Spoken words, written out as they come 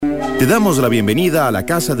Te damos la bienvenida a la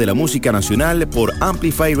Casa de la Música Nacional por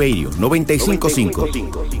Amplify Radio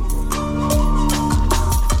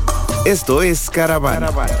 95.5. Esto es Caravana.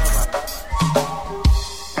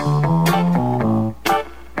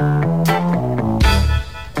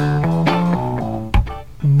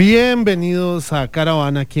 Bienvenidos a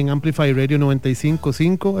Caravana aquí en Amplify Radio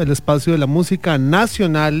 95.5, el espacio de la música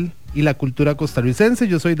nacional y la cultura costarricense.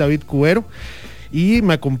 Yo soy David Cubero y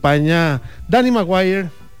me acompaña Danny Maguire,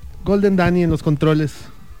 Golden Danny en los controles.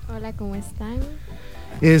 Hola, ¿cómo están?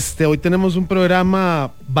 Hoy tenemos un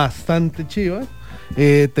programa bastante chiva.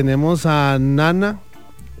 Tenemos a Nana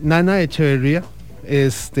Echeverría,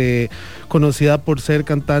 conocida por ser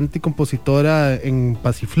cantante y compositora en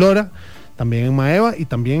Pasiflora, también en Maeva, y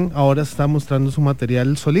también ahora está mostrando su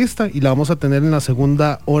material solista, y la vamos a tener en la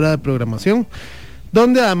segunda hora de programación,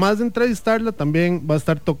 donde además de entrevistarla también va a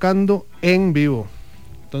estar tocando en vivo.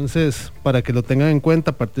 Entonces, para que lo tengan en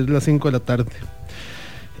cuenta, a partir de las 5 de la tarde.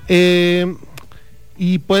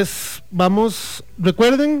 Y pues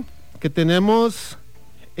recuerden que tenemos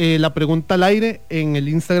la pregunta al aire en el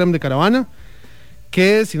Instagram de Caravana,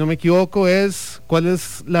 que si no me equivoco es: ¿cuál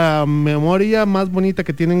es la memoria más bonita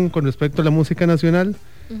que tienen con respecto a la música nacional?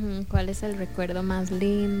 ¿Cuál es el recuerdo más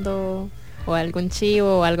lindo? O algún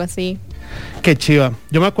chivo o algo así. Qué chiva.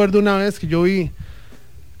 Yo me acuerdo una vez que yo vi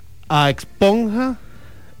a Exponja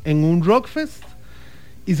en un Rockfest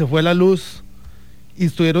y se fue la luz y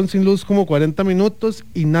estuvieron sin luz como 40 minutos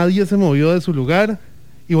y nadie se movió de su lugar,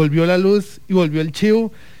 y volvió la luz y volvió el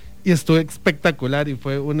chivo y estuvo espectacular, y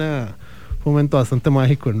fue un momento bastante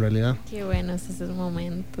mágico en realidad. Qué buenos esos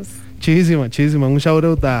momentos. Chísima. Un shout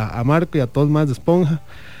out a Marco y a todos más de Esponja.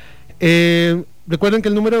 Recuerden que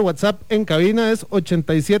el número de WhatsApp en cabina es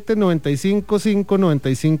 87 95 5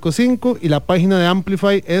 95 5 y la página de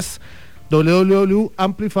Amplify es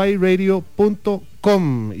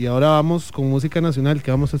www.amplifyradio.com. Y ahora vamos con música nacional. ¿Qué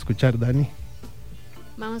vamos a escuchar, Dani?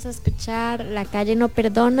 Vamos a escuchar La Calle No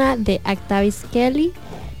Perdona de Octavis Kelly,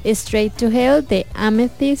 Straight to Hell de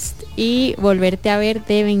Amethyst y Volverte a Ver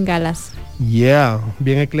de Bengalas. Yeah,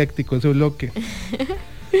 bien ecléctico ese bloque.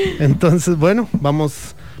 Entonces, bueno,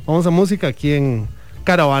 vamos a música aquí en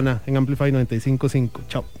Caravana, en Amplify 95.5.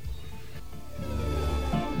 Chao.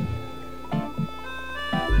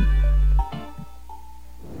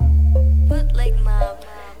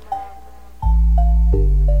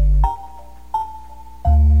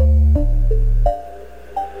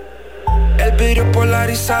 El vidrio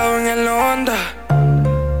polarizado en el Honda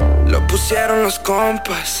lo pusieron los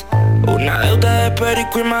compas. Una deuda de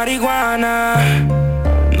perico y marihuana.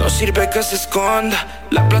 No sirve que se esconda.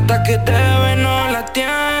 La plata que debe no la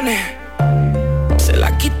tiene. Se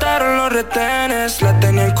la quitaron los retenes. La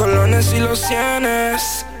tenían colones y los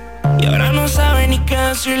cienes. Y ahora no sabe ni qué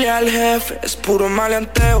decirle al jefe. Es puro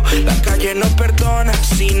maleanteo. La calle no perdona.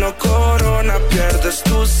 Si no corona, pierdes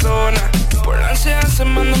tu zona. Por la ansiedad se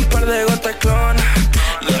manda un par de gotas clona.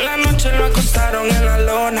 Y en la noche lo acostaron en la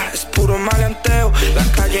lona. Es puro maleanteo. La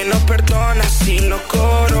calle no perdona. Si no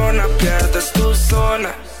corona, pierdes tu zona.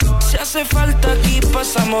 Si hace falta aquí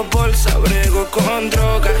pasamos bolsa. Brego con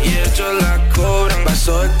droga y ellos la cobran.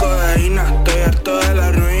 Vaso de codeína, estoy harto de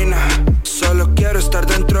la ruina. Solo quiero estar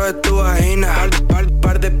dentro de tu vagina.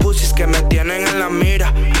 Par de pussies que me tienen en la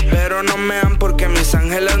mira, pero no me dan porque mis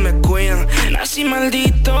ángeles me cuidan. Nací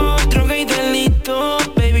maldito, droga y delito.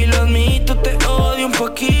 Baby, lo admito, te odio un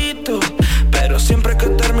poquito, pero siempre que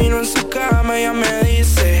termino en su cama ella me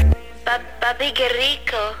dice: papi, qué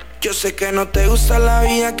rico. Yo sé que no te gusta la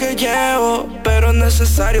vida que llevo, pero es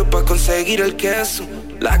necesario para conseguir el queso.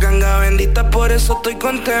 La ganga bendita, por eso estoy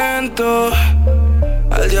contento.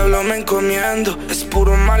 Al diablo me encomiendo, es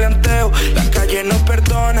puro maleanteo. La calle no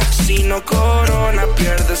perdona, si no corona,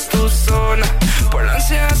 pierdes tu zona. Por la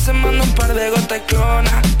ansiedad se manda un par de gotas y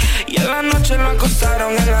clona. Y en la noche lo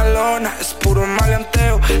acostaron en la lona. Es puro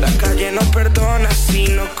maleanteo, la calle no perdona. Si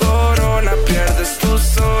no corona, pierdes tu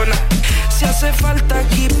zona. Si hace falta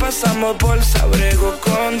aquí pasamos bolsa. Brego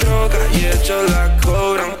con droga y ellos la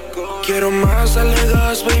cobran. Quiero más, dale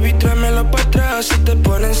gas, baby, tráemelo para atrás. Si te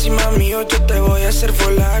pones encima mío, yo te voy a hacer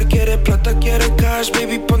volar. Quiere plata, quiere cash,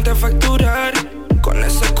 baby, ponte a facturar. Con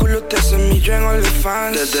ese culo te semillo en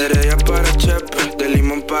OnlyFans. Desde Heredia para Chepe, de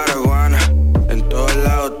Limón para Guana. En todos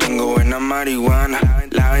lados tengo buena marihuana.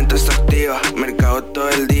 La venta está activa, mercado todo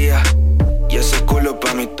el día. Y ese culo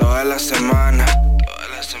pa' mí toda la semana. Toda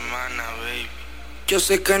la semana, baby. Yo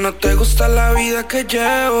sé que no te gusta la vida que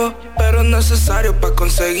llevo, pero es necesario pa'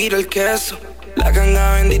 conseguir el queso. La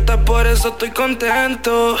ganga bendita, por eso estoy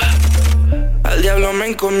contento. al diablo me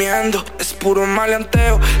encomiendo, es puro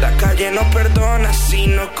maleanteo. La calle no perdona, si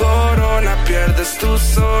no corona, pierdes tu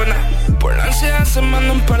zona. Por la ansiedad se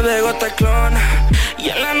manda un par de gotas de clona, y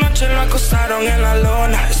en la noche lo acostaron en la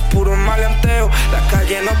lona. Es puro maleanteo, la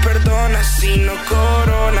calle no perdona, si no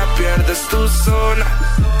corona, pierdes tu zona.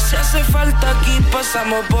 Si hace falta aquí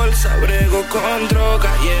pasamos bolsa, brego con droga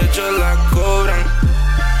y ellos la cobran.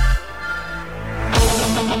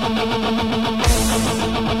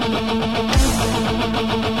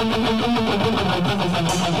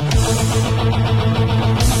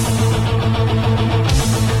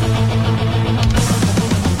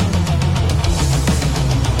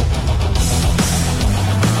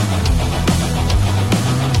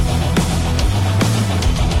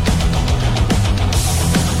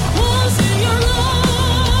 Once in your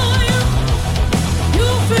life, you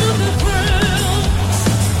feel the thrill.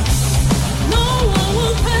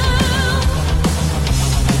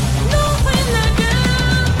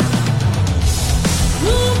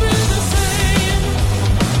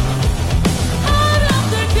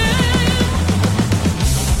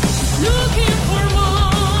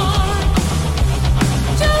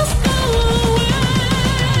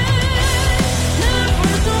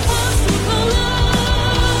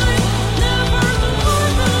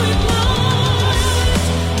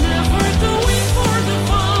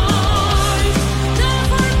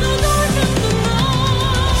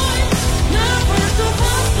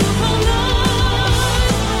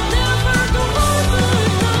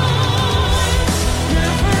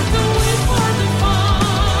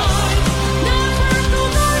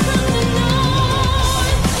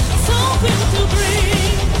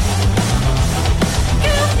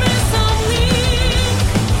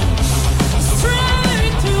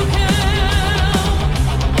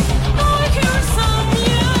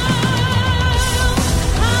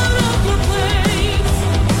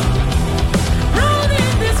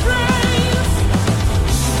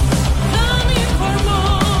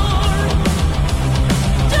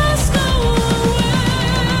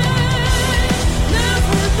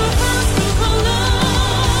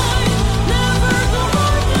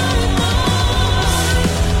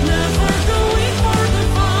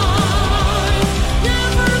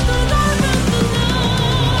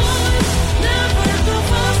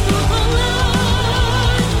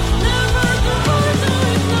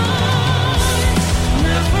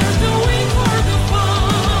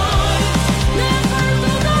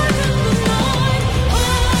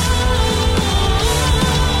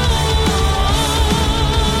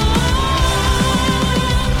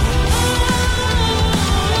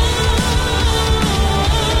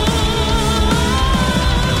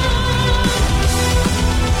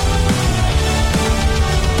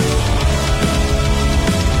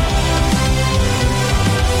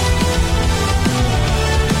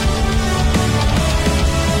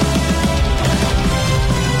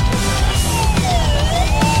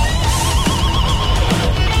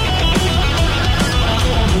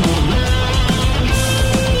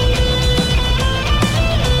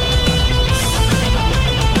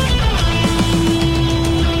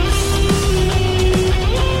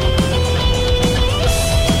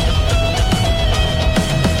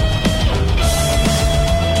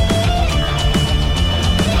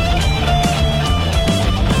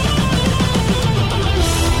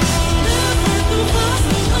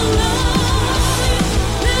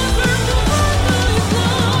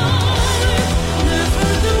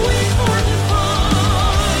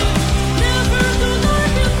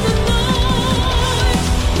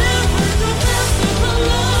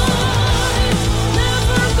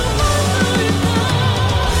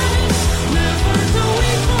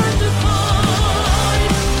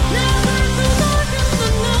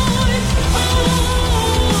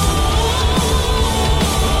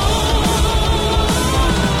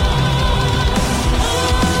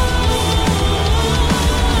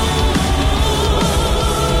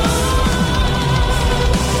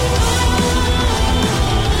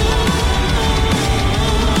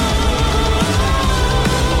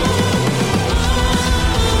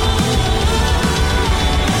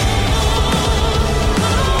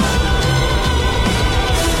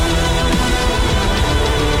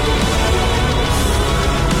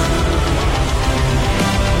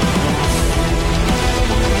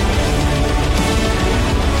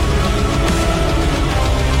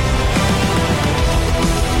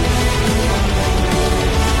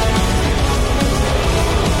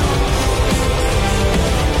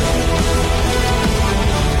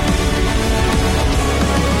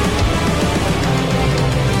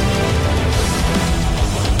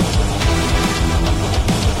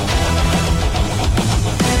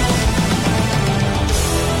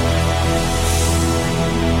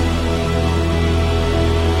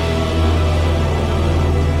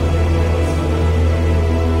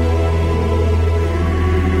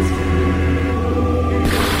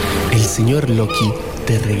 señor Loki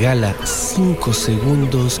te regala 5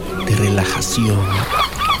 segundos de relajación.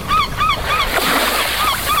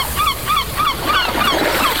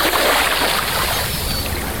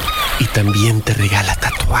 Y también te regala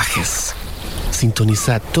tatuajes.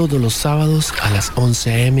 Sintoniza todos los sábados a las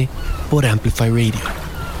 11 a.m. por Amplify Radio.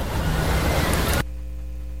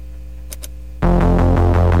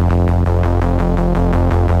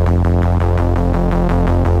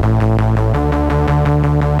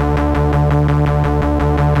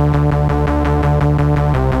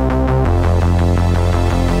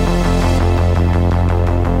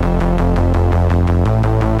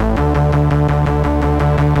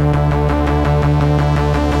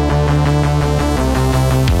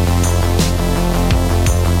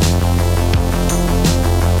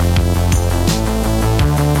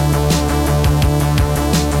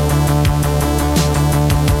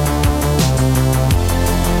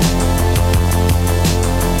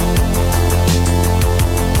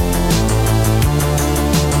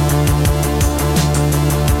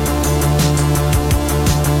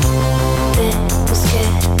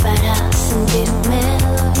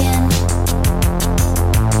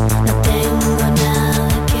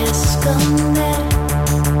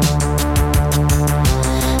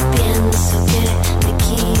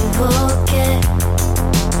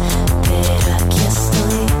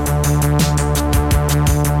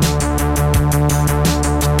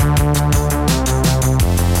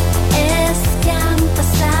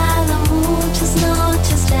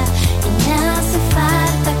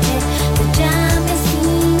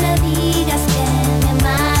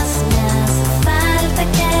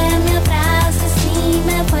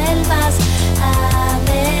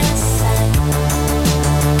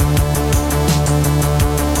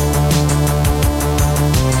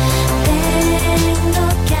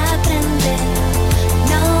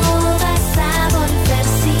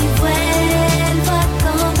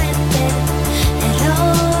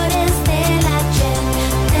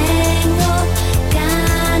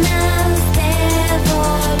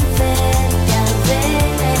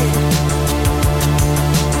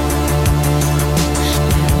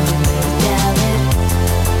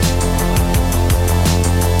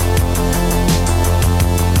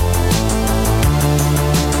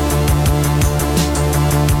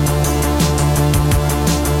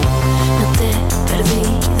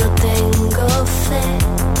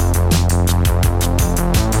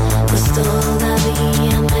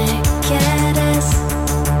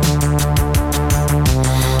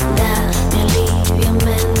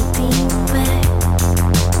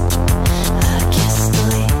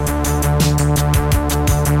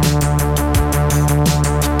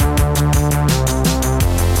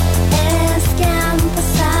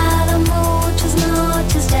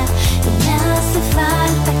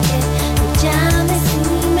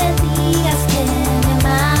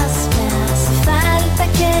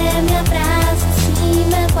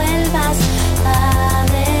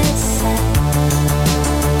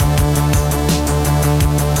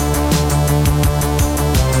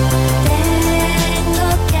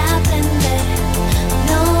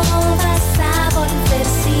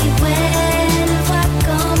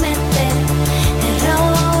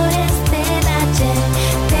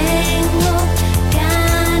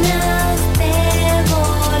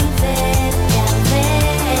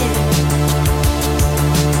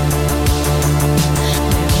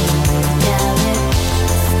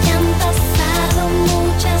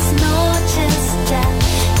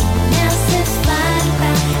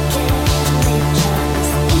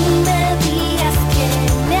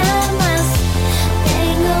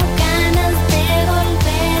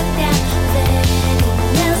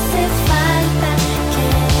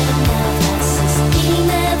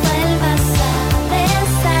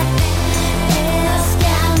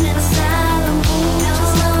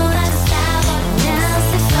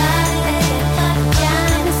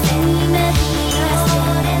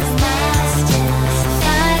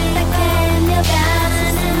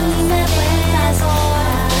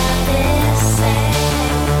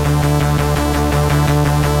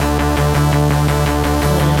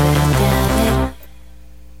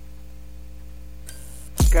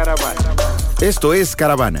 Esto es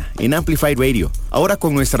Caravana, en Amplify Radio, ahora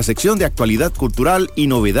con nuestra sección de actualidad cultural y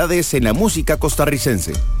novedades en la música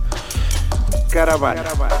costarricense. Caravana.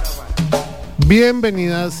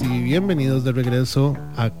 Bienvenidas y bienvenidos de regreso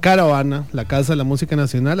a Caravana, la casa de la música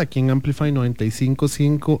nacional, aquí en Amplify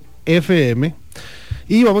 95.5 FM.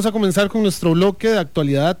 Y vamos a comenzar con nuestro bloque de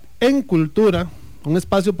actualidad en cultura, un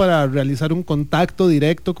espacio para realizar un contacto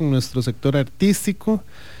directo con nuestro sector artístico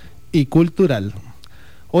y cultural.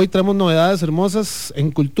 Hoy traemos novedades hermosas en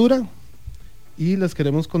cultura Y les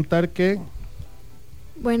queremos contar que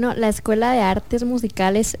Bueno, la Escuela de Artes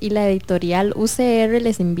Musicales y la editorial UCR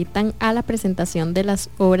les invitan a la presentación de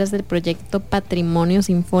las obras del proyecto Patrimonio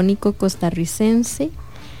Sinfónico Costarricense.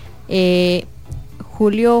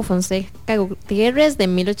 Julio Fonseca Gutiérrez, de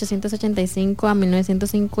 1885 a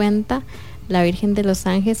 1950, La Virgen de los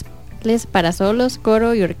Ángeles para solos,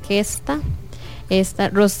 coro y orquesta.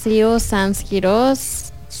 Rocío Sanz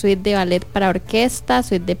Quirós, suite de ballet para orquesta,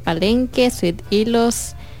 suite de palenque, suite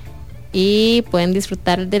hilos. Y pueden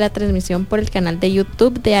disfrutar de la transmisión por el canal de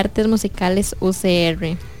YouTube de Artes Musicales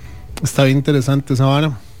UCR. está bien interesante esa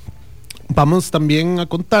vara. Vamos también a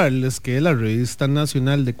contarles que la Revista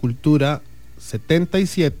Nacional de Cultura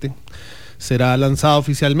 77 será lanzada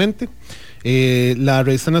oficialmente. La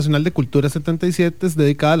Revista Nacional de Cultura 77 es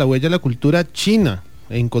dedicada a la huella de la cultura china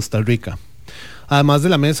en Costa Rica. Además de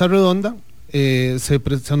la mesa redonda, se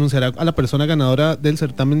anunciará a la persona ganadora del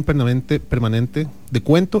certamen permanente de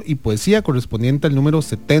cuento y poesía correspondiente al número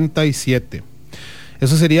 77.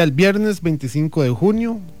 Eso sería el viernes 25 de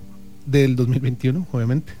junio del 2021,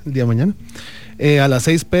 obviamente, el día de mañana, a las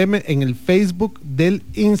 6 p.m. en el Facebook del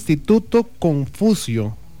Instituto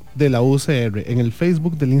Confucio de la UCR, en el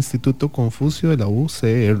Facebook del Instituto Confucio de la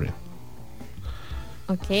UCR.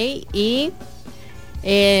 Ok, y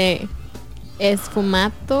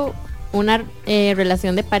Esfumato, una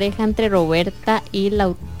relación de pareja entre Roberta y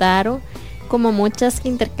Lautaro, como muchas que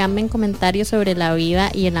intercambian comentarios sobre la vida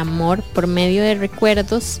y el amor por medio de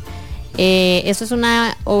recuerdos. Eso es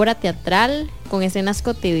una obra teatral con escenas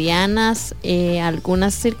cotidianas,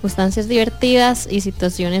 algunas circunstancias divertidas y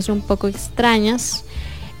situaciones un poco extrañas.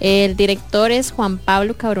 El director es Juan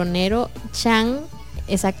Pablo Cabronero Chan.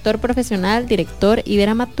 Es actor profesional, director y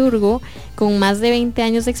dramaturgo con más de 20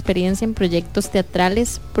 años de experiencia en proyectos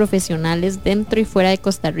teatrales profesionales dentro y fuera de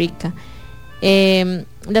Costa Rica.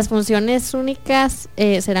 Las funciones únicas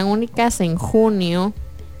serán únicas en junio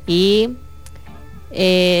y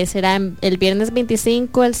será el viernes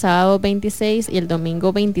 25, el sábado 26 y el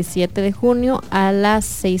domingo 27 de junio a las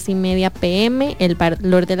 6:30 p.m. El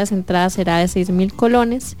valor de las entradas será de 6,000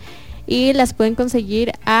 colones. Y las pueden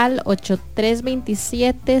conseguir al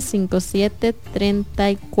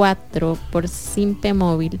 8327-5734 por Simpe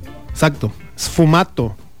Móvil. Exacto,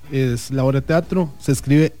 Sfumato es la obra de teatro, se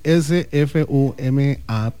escribe S-F-U-M-A-T-O,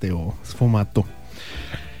 Sfumato.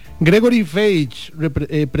 Gregory Feige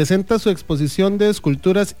presenta su exposición de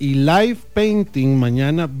esculturas y live painting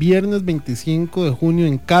mañana viernes 25 de junio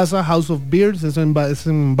en Casa House of Beers, es en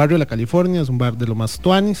Barrio de la California, es un bar de lo más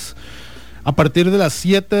tuanis, a partir de las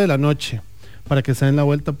 7 de la noche, para que se den la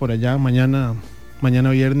vuelta por allá. Mañana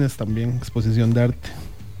viernes también exposición de arte.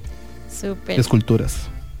 Súper. Esculturas.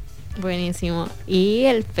 Buenísimo. Y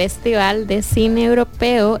el Festival de Cine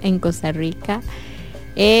Europeo en Costa Rica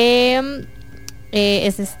es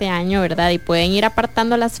este año, ¿verdad? Y pueden ir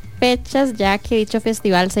apartando las fechas, ya que dicho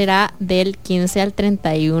festival será del 15 al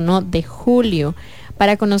 31 de julio.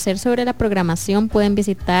 Para conocer sobre la programación pueden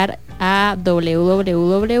visitar a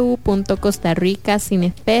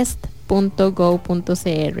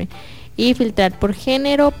www.costarricacinefest.go.cr y filtrar por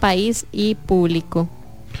género, país y público.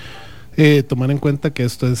 Tomar en cuenta que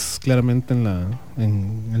esto es claramente en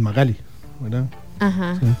el Magali, ¿verdad?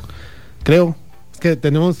 Ajá. Sí. Creo. Es que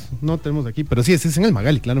no tenemos aquí, pero sí, es en el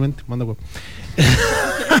Magali, claramente. Manda huevo.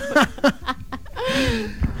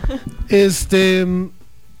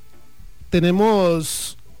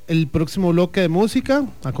 Tenemos el próximo bloque de música.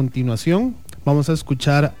 A continuación vamos a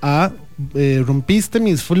escuchar a Rompiste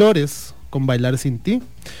mis flores con Bailar sin ti,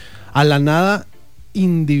 a La Nada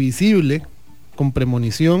Indivisible con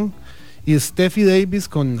Premonición y Steffi Davis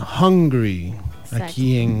con Hungry. Exacto.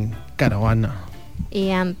 Aquí en Caravana.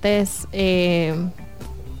 Y antes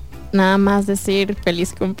nada más decir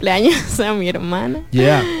feliz cumpleaños a mi hermana.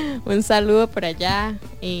 Yeah. Un saludo por allá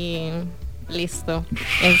y listo.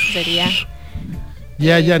 Eso sería.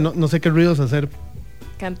 Ya, no sé qué ruidos hacer.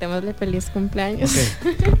 Cantémosle feliz cumpleaños. Okay.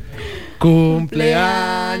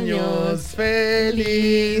 Cumpleaños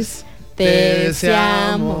feliz, te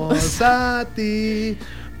deseamos a ti.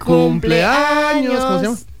 Cumpleaños, ¿cómo se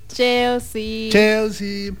llama?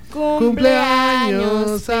 Chelsea.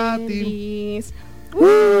 Cumpleaños a ti.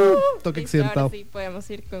 Toque accidentado. Ahora sí podemos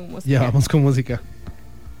ir con música. Ya vamos con música.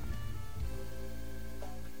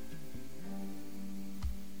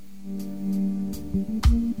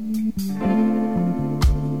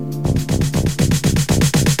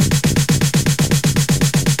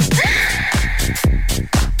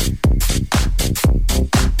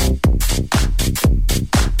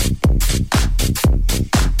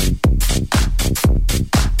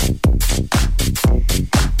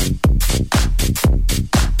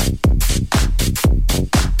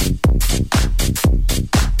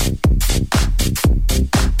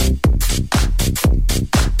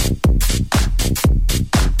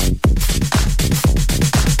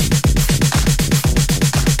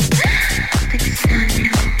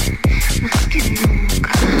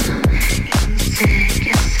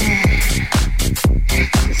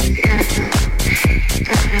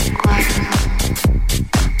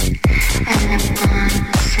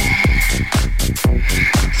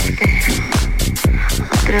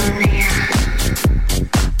 otro día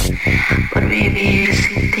por vivir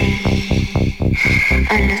sin ti.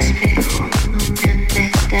 Al espejo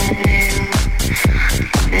nuevamente te veo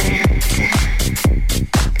diferente.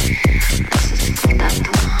 Pasas por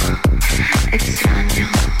tanto extraño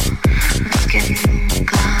más que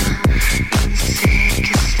nunca y no sé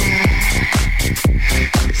qué hacer.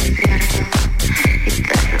 Despierto y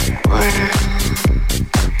te recuerdo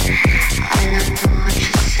al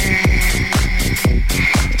anochecer.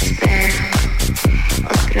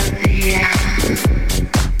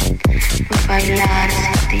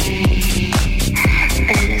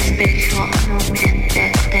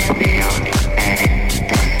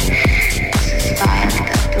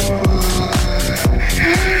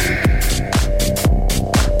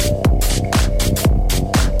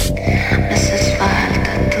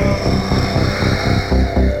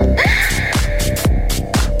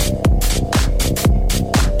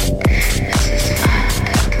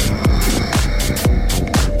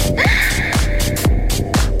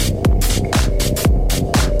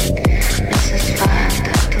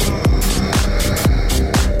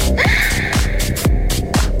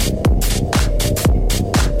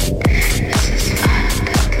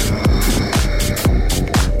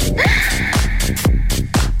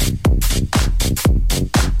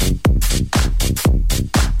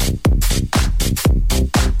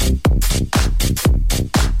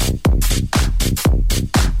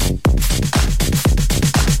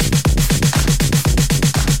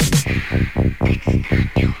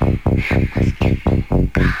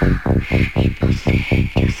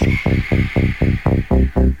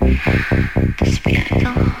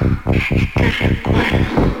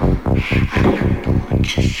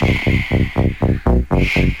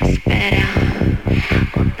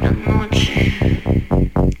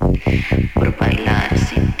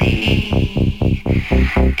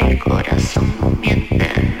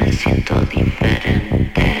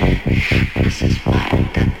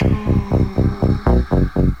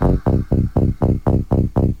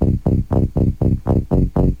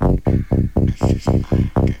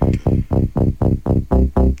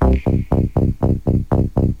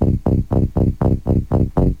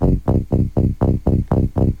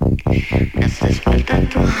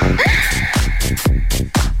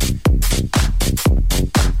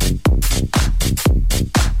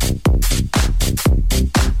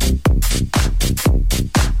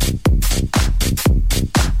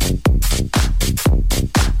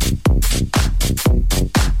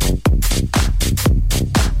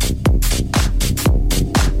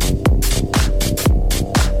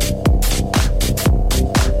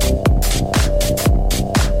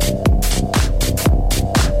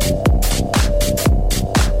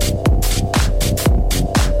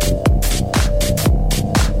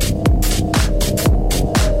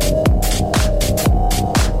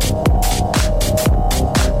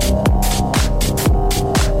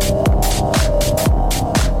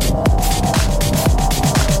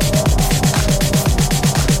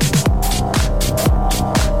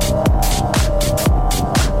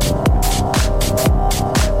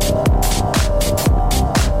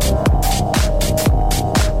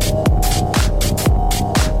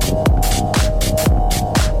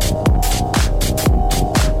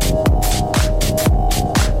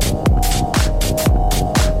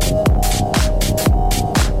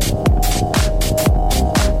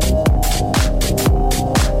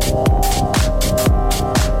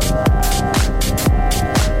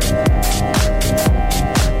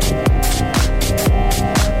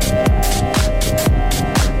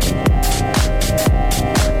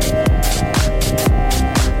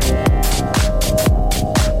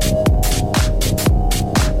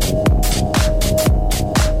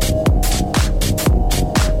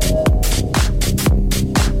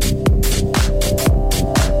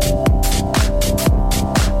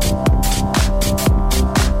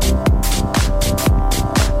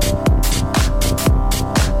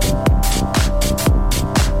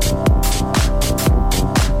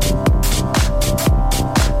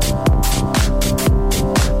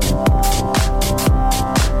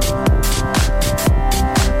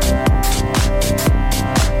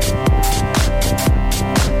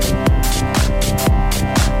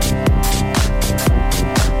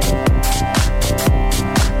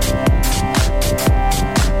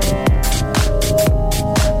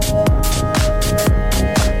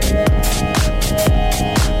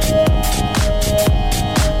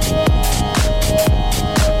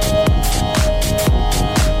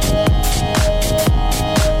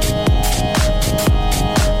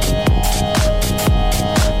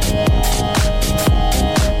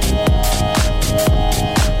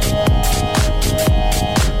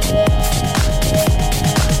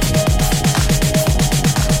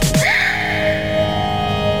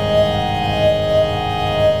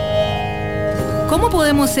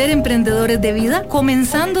 Queremos ser emprendedores de vida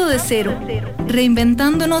comenzando de cero,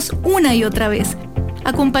 reinventándonos una y otra vez.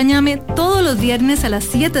 Acompáñame todos los viernes a las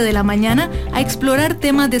 7 de la mañana a explorar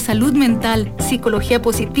temas de salud mental, psicología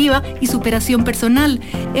positiva y superación personal.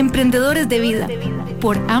 Emprendedores de vida,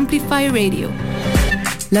 por Amplify Radio.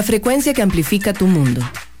 La frecuencia que amplifica tu mundo.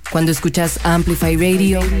 Cuando escuchas Amplify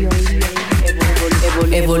Radio,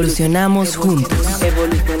 evolucionamos juntos.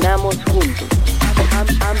 Evolucionamos juntos.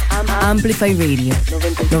 Amplify Radio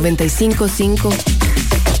 95.5,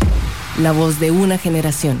 la voz de una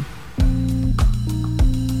generación.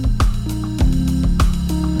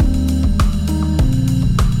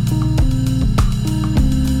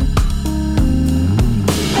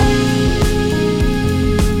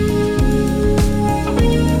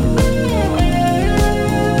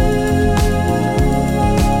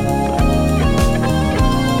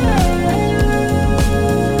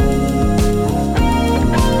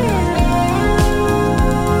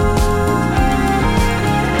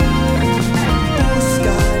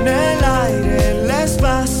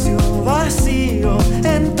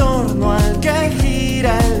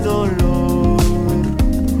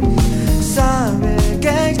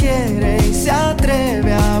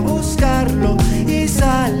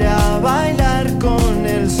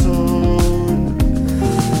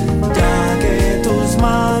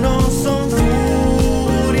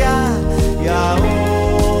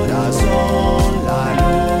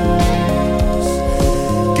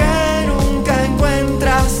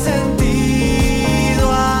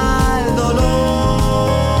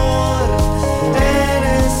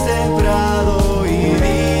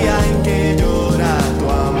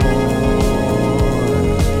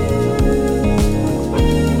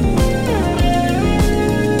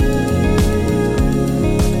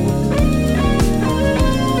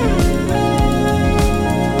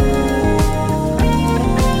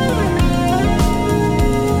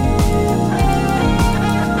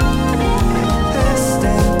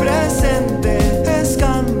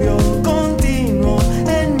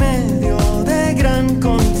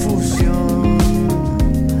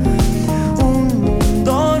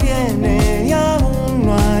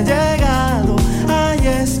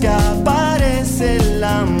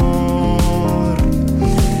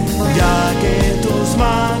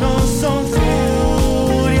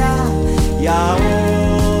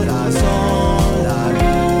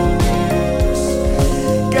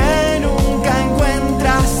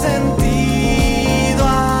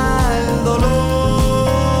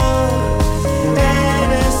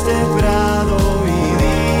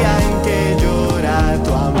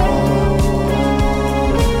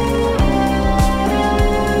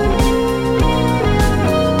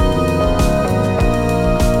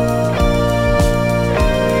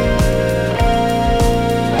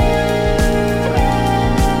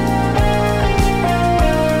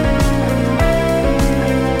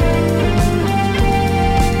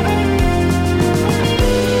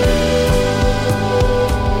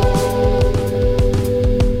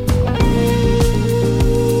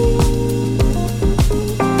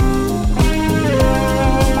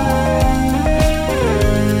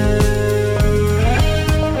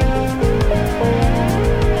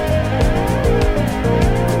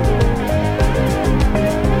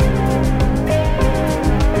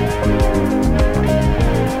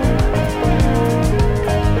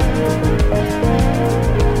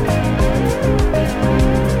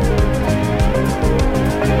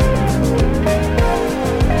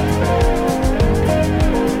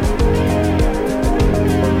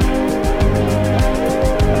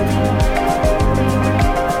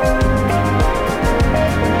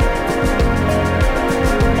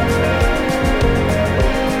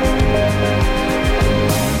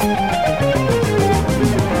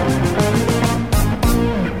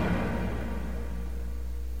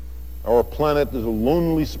 planet is a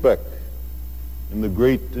lonely speck in the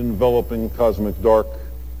great enveloping cosmic dark,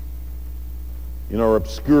 in our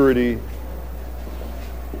obscurity,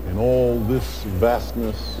 in all this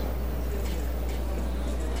vastness.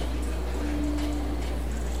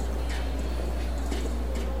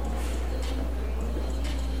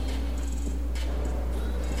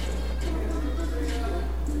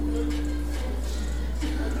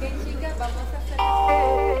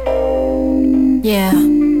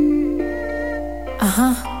 Yeah.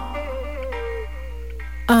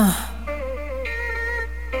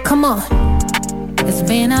 Come on. It's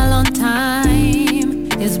been a long time.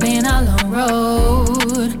 It's been a long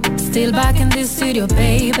road. Still back in this studio,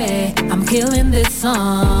 baby. I'm killing these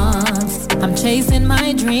songs. I'm chasing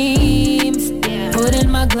my dreams.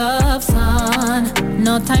 Putting my gloves on.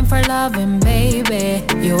 No time for loving, baby.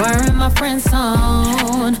 You are in my friend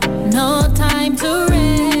zone. No time to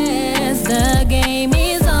rest. The game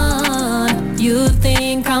is on. You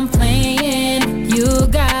think I'm playing? You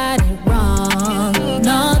got it wrong.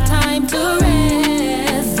 No time to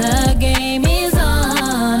rest. The game is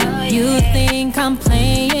on. You think I'm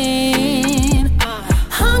playing?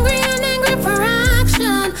 Hungry and angry for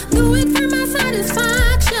action. Do it for my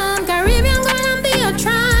satisfaction. Caribbean girl, I'm the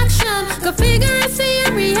attraction. Go figure and see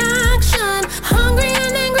your reaction. Hungry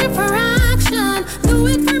and angry for action. Do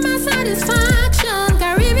it for my satisfaction.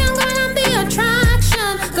 Caribbean girl, I'm the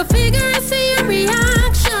attraction. Go figure and see your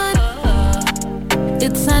reaction.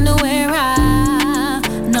 It's a new era.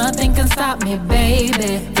 Nothing can stop me,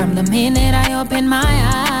 baby. From the minute I open my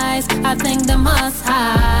eyes, I thank the Most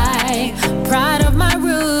High. Proud of my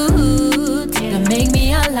roots, they make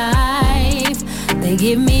me alive. They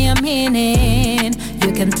give me a meaning,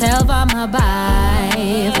 you can tell by my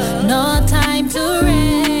vibe. No time to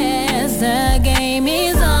rest, the game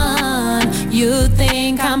is on. You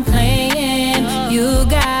think I'm playing, you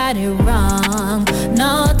got it wrong.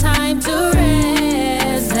 No time to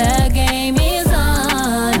rest, the game is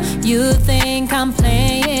on. You think I'm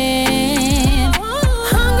playing?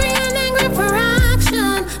 Hungry and angry for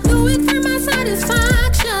action. Do it for my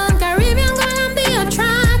satisfaction. Caribbean girl, I'm the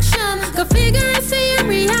attraction. Go figure and see your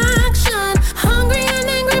reaction. Hungry and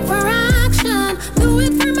angry for action. Do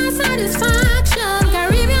it for my satisfaction.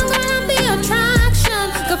 Caribbean girl, I'm the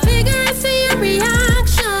attraction. Go figure and see your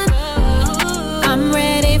reaction. I'm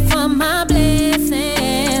ready for my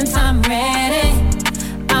blessings. I'm ready.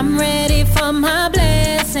 I'm ready for my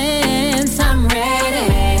blessings. I'm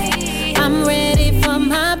ready. I'm ready for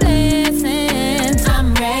my blessings.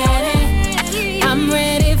 I'm ready. I'm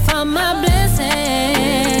ready for my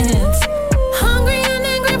blessings. Hungry and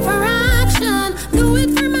angry for action. Do it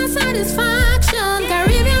for my satisfaction.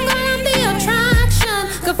 Caribbean girl, I'm the attraction.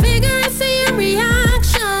 Go figure and see your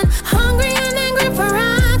reaction. Hungry and angry for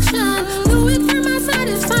action. Do it for my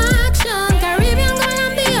satisfaction. Caribbean girl,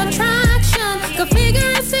 I'm the attraction. Go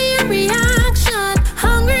figure and see your reaction.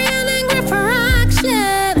 Hungry and angry for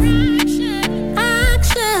action.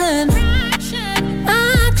 Action.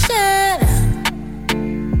 Action.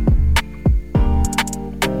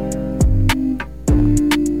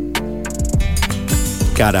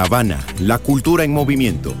 Caravana, la cultura en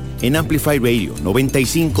movimiento, en Amplify Radio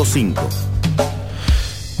 95.5.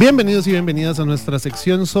 Bienvenidos y bienvenidas a nuestra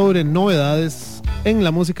sección sobre novedades en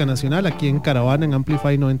la música nacional, aquí en Caravana, en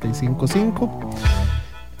Amplify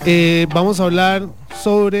 95.5. Vamos a hablar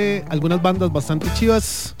sobre algunas bandas bastante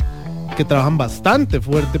chivas que trabajan bastante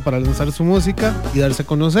fuerte para lanzar su música y darse a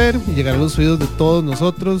conocer y llegar a los oídos de todos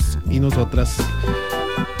nosotros y nosotras.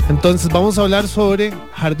 Entonces vamos a hablar sobre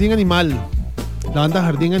Jardín Animal. La banda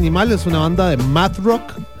Jardín Animal es una banda de math rock,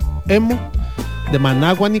 emo, de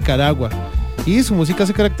Managua, Nicaragua. Y su música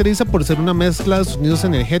se caracteriza por ser una mezcla de sonidos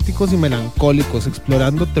energéticos y melancólicos,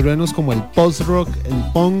 explorando terrenos como el post-rock, el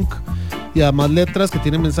punk y además letras que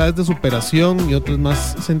tienen mensajes de superación y otros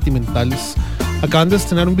más sentimentales. Acaban de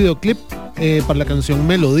estrenar un videoclip para la canción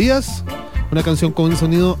Melodías, una canción con un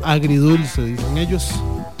sonido agridulce, dicen ellos.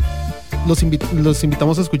 Los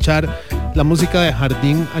invitamos a escuchar la música de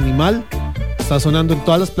Jardín Animal. Está sonando en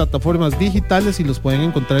todas las plataformas digitales y los pueden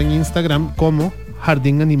encontrar en Instagram como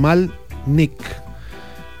Jardín Animal Nick.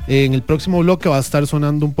 En el próximo bloque va a estar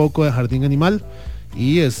sonando un poco de Jardín Animal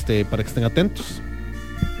y para que estén atentos.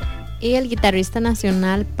 Y el guitarrista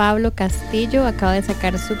nacional Pablo Castillo acaba de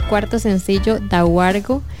sacar su cuarto sencillo,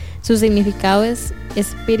 Dahuargo. Su significado es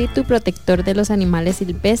espíritu protector de los animales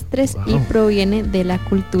silvestres. Wow. Y proviene de la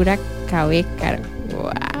cultura cabeca.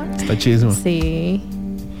 Wow. Está chismo. Sí.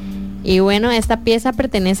 Y bueno, esta pieza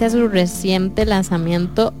pertenece a su reciente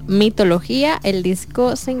lanzamiento Mitología. El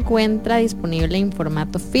disco se encuentra disponible en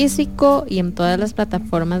formato físico y en todas las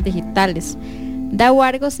plataformas digitales.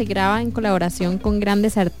 Dahuargo se graba en colaboración con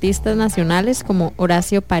grandes artistas nacionales como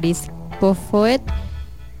Horacio París Pofoet,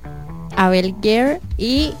 Abel Guerre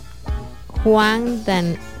y Juan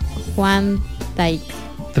Taik.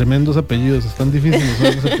 Tremendos apellidos, están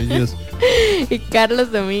difíciles los apellidos. Y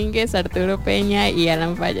Carlos Domínguez, Arturo Peña y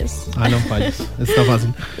Alan Fallas. Alan Fallas, está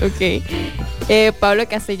fácil. Ok. Pablo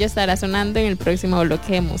Castillo estará sonando en el próximo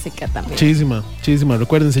bloque de música también. Muchísima.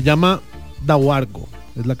 Recuerden, se llama Dahuargo.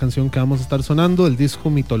 Es la canción que vamos a estar sonando del disco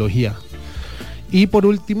Mitología. Y por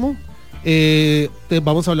último,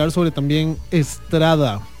 vamos a hablar sobre también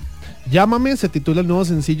Estrada. Llámame se titula el nuevo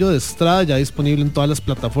sencillo de Estrada, ya disponible en todas las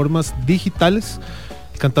plataformas digitales.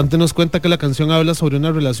 El cantante nos cuenta que la canción habla sobre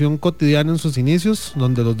una relación cotidiana en sus inicios,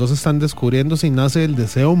 donde los dos están descubriéndose y nace el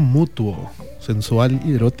deseo mutuo, sensual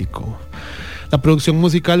y erótico. La producción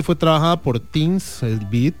musical fue trabajada por Teens, el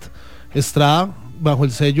beat, Estrada, bajo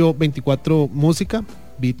el sello 24 Música,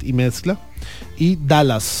 beat y mezcla, y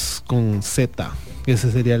Dallas con Z, esa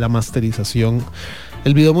sería la masterización.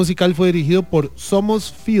 El video musical fue dirigido por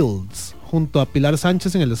Somos Fields, junto a Pilar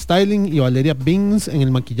Sánchez en el styling y Valeria Bings en el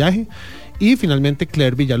maquillaje, y finalmente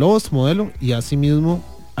Claire Villalobos, modelo y asimismo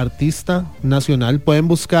artista nacional. Pueden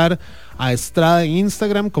buscar a Estrada en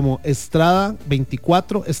Instagram como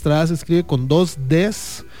Estrada24, Estrada se escribe con 2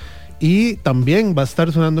 Ds, y también va a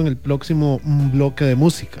estar sonando en el próximo bloque de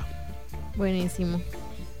música. Buenísimo.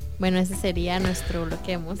 Bueno, ese sería nuestro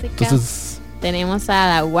bloque de música. Entonces, tenemos a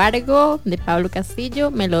Daguargo de Pablo Castillo,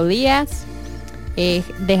 Melodías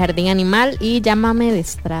de Jardín Animal y Llámame de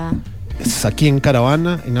Estrada. Es aquí en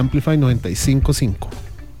Caravana, en Amplify 95.5.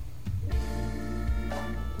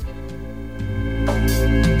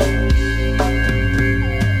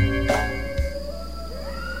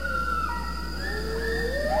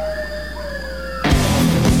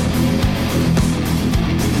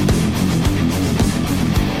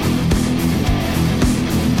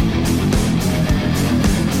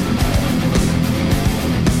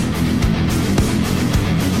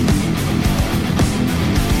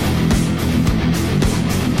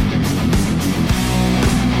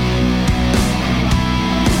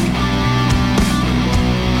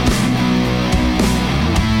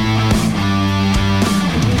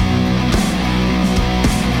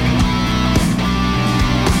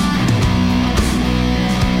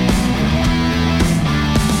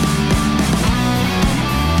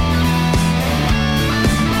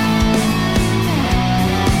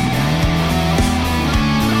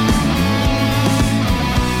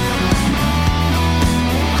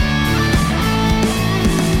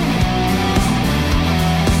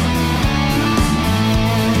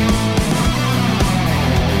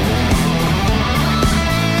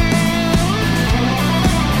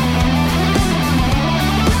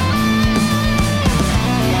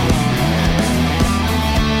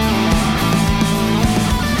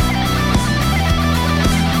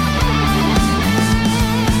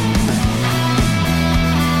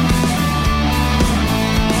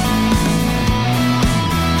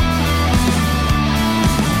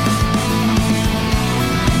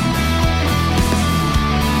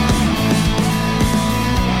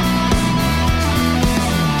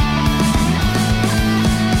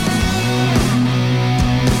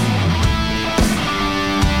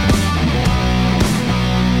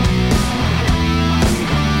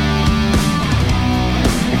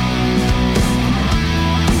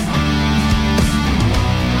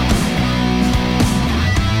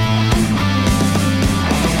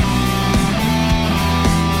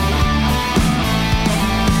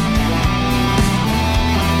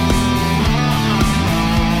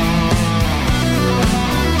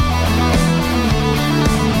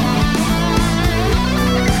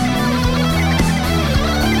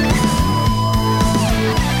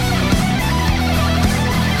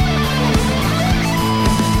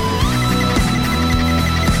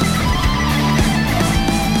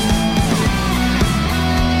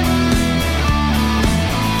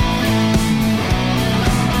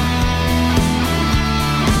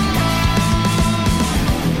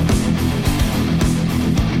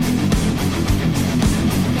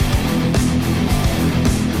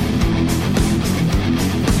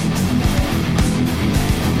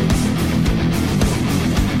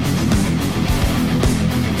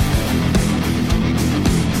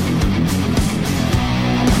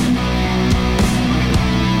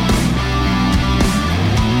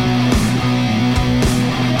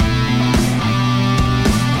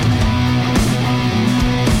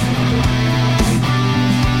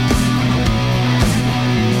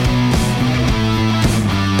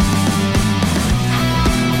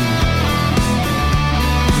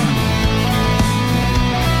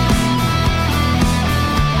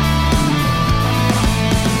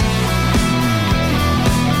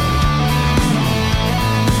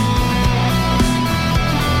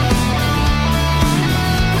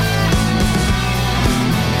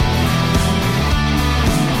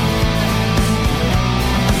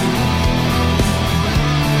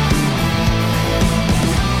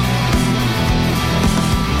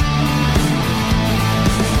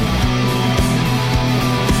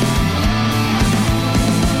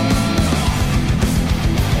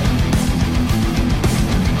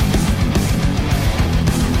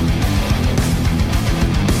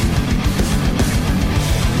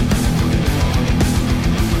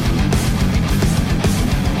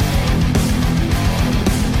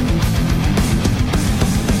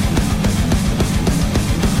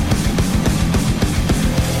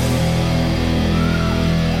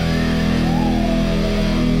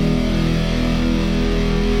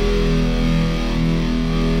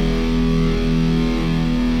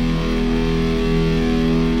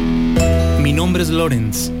 Mi nombre es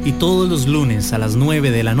Lawrence y todos los lunes a las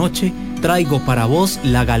 9 de la noche traigo para vos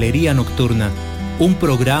La Galería Nocturna, un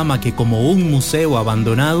programa que como un museo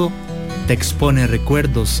abandonado te expone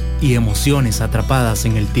recuerdos y emociones atrapadas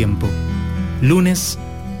en el tiempo. Lunes,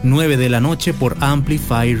 9 de la noche por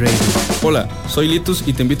Amplify Radio. Hola, soy Litus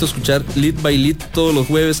y te invito a escuchar Lit by Lit todos los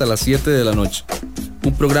jueves a las 7 de la noche.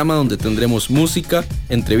 Un programa donde tendremos música,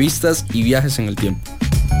 entrevistas y viajes en el tiempo.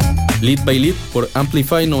 Lit by Lit por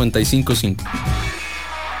Amplify 95.5.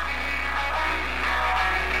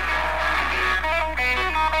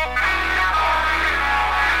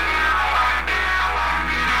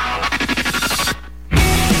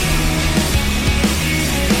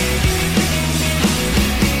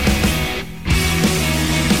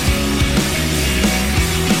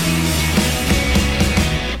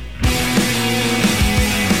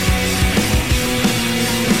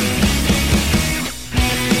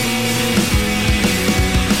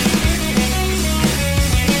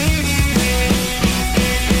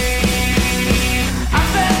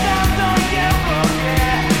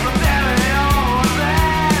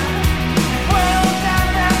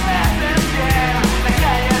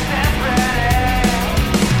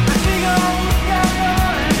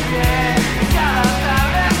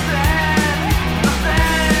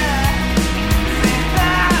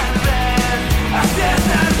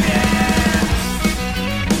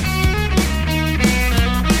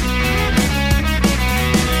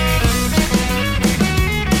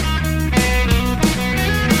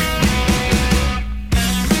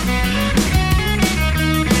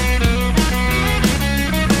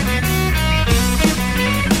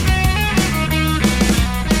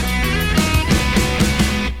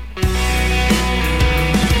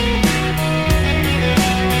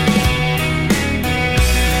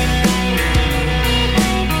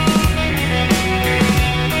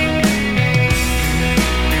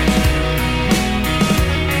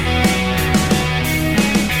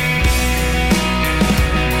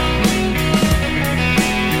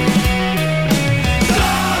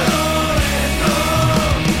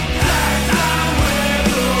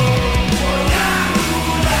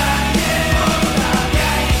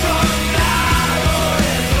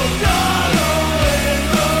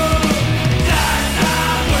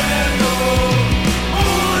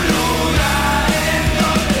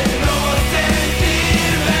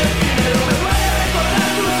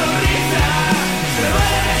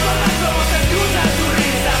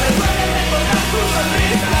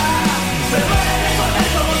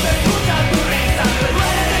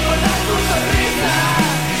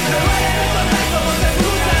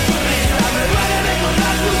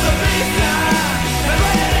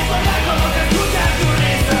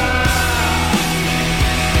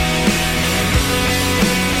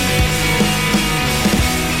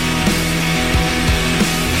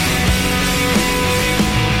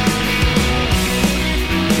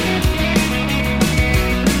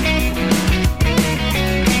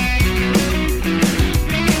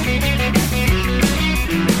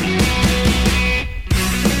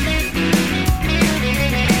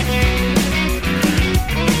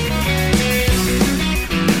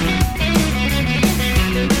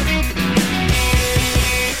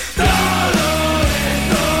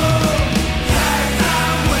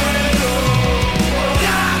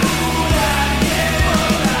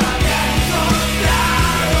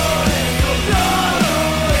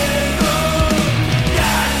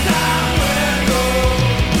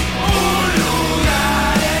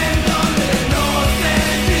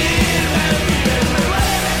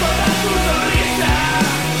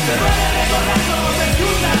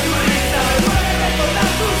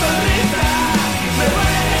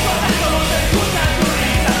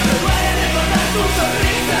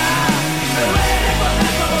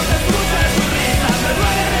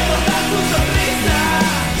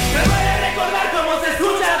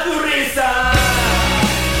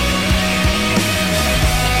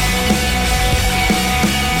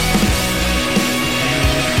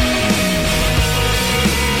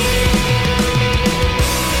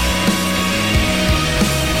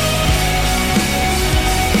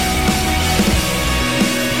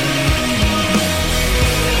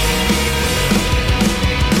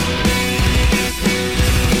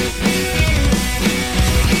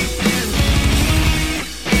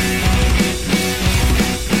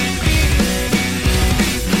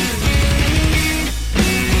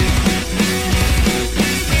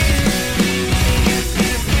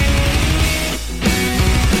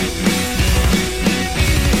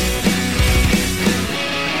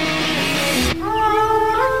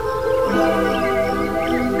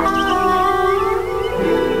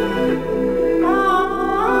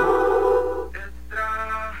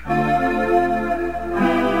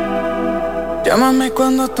 Llámame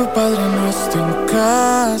cuando tu padre no esté en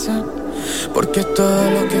casa, porque todo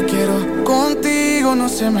lo que quiero contigo no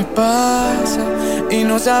se me pasa y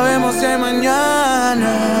no sabemos si hay mañana.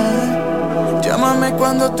 Llámame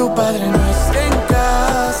cuando tu padre no esté en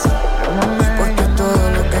casa, porque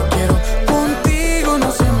todo lo que quiero contigo no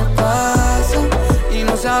se me pasa y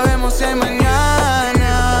no sabemos si hay mañana.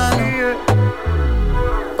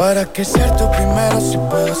 ¿Para qué ser tu primero si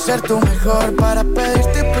puedo ser tu mejor? Para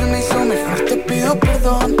pedirte permiso mejor te pido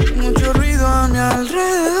perdón. Mucho ruido a mi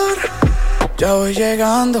alrededor, ya voy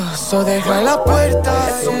llegando, so deja la puerta.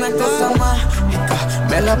 Es una cosa mágica,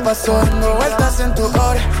 me la paso dando vueltas en tu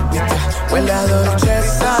órbita. Huele a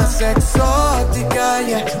dolceza exótica,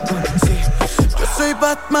 yeah. Sí, yo soy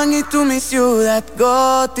Batman y tú mi ciudad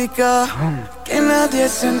gótica. Que nadie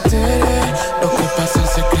se entere, lo que pasa en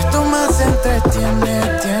secreto más entretiene.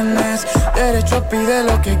 Tienes derecho a pedir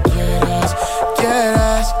lo que quieras,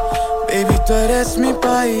 quieras. Baby, tú eres mi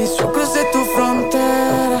país, yo crucé tu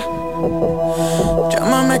frontera.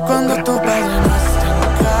 Llámame cuando tu padre no esté en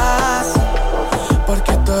casa,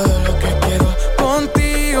 porque todo lo que quiero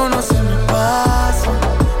contigo no se me pasa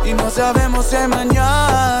y no sabemos si hay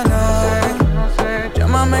mañana.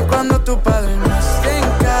 Llámame cuando tu padre no esté en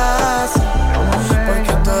casa,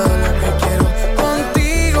 porque todo lo que quiero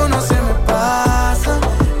contigo no se me pasa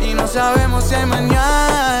y no sabemos si hay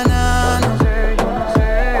mañana.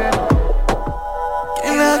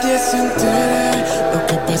 Que nadie se entere, lo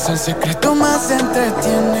que pasa en secreto más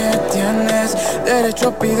entretiene. Tienes derecho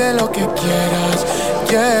a pedir lo que quieras,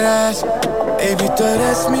 quieras. Baby, tú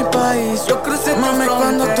eres mi país, yo crucé tu frontera.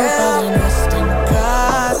 Cuando tu padre no esté en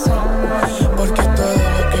casa, porque todo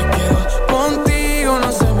lo que quiero contigo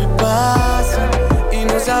no se me pasa y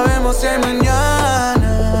no sabemos si hay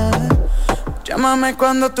mañana. Llámame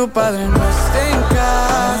cuando tu padre no esté en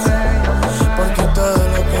casa, porque todo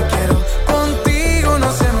lo que quiero contigo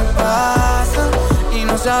no se me pasa y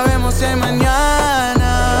no sabemos si hay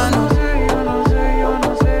mañana. No sé, yo no sé, yo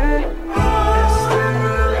no sé.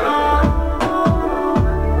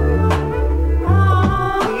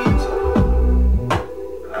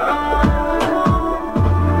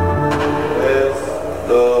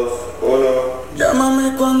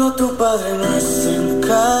 Llámame cuando tu padre no esté en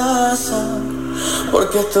casa,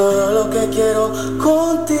 porque todo lo que quiero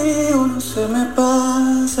contigo no se me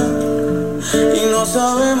pasa y no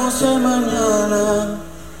sabemos si hay mañana.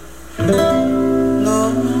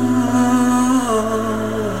 No.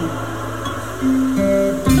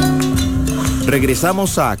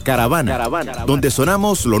 Regresamos a Caravana, donde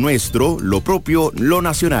sonamos lo nuestro, lo propio, lo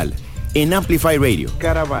nacional, en Amplify Radio.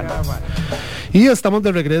 Caravana. Y estamos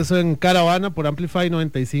de regreso en Caravana por Amplify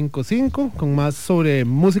 95.5 con más sobre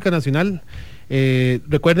música nacional.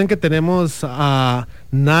 Recuerden que tenemos a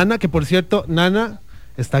Nana, que por cierto, Nana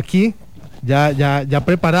está aquí, ya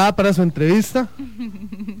preparada para su entrevista,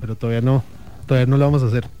 pero todavía no lo vamos a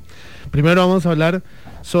hacer. Primero vamos a hablar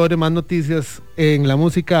sobre más noticias en la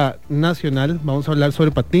música nacional. Vamos a hablar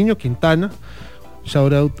sobre Patiño Quintana.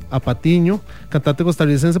 Shout out a Patiño, cantante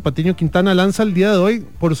costarricense. Patiño Quintana lanza el día de hoy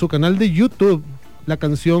por su canal de YouTube la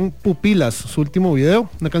canción Pupilas, su último video,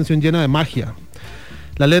 una canción llena de magia.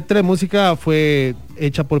 La letra de música fue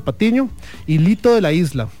hecha por Patiño y Lito de la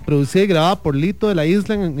Isla, producida y grabada por Lito de la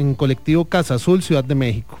Isla en colectivo Casa Azul, Ciudad de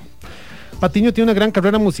México. Patiño tiene una gran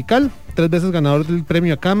carrera musical, 3 veces ganador del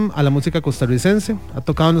premio ACAM a la música costarricense. Ha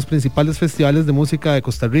tocado en los principales festivales de música de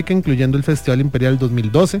Costa Rica, incluyendo el Festival Imperial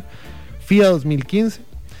 2012, FIA 2015.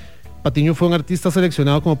 Patiño fue un artista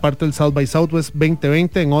seleccionado como parte del South by Southwest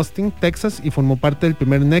 2020 en Austin, Texas, y formó parte del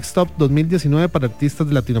primer Next Top 2019 para artistas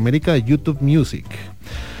de Latinoamérica de YouTube Music.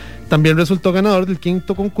 También resultó ganador del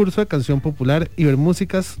 5º concurso de canción popular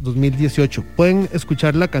Ibermúsicas 2018. Pueden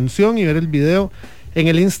escuchar la canción y ver el video en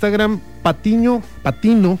el Instagram Patino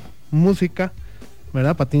Música,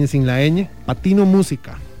 ¿verdad? Patiño sin la ñ, Patino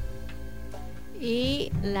Música.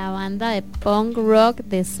 Y la banda de punk rock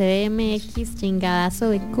de CDMX, Chingadazo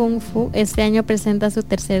de Kung Fu, este año presenta su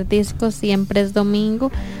tercer disco, Siempre es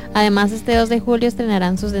Domingo. Además, este 2 de julio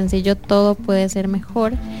estrenarán su sencillo Todo Puede Ser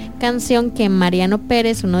Mejor, canción que Mariano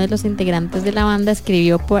Pérez, uno de los integrantes de la banda,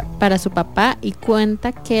 escribió para su papá, y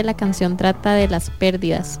cuenta que la canción trata de las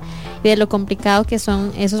pérdidas y de lo complicado que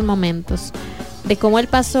son esos momentos, de cómo el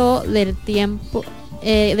paso del tiempo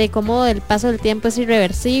es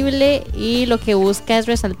irreversible, y lo que busca es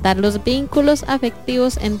resaltar los vínculos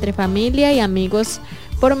afectivos entre familia y amigos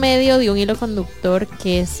por medio de un hilo conductor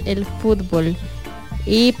que es el fútbol.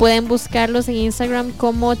 Y pueden buscarlos en Instagram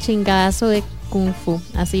como Chingadazo de Kung Fu,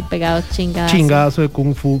 así pegado, Chingadazo de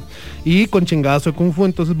Kung Fu. Y con Chingadazo de Kung Fu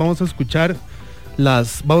entonces vamos a escuchar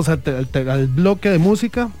vamos al bloque de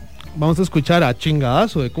música vamos a escuchar a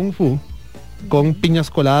Chingadazo de Kung Fu con Piñas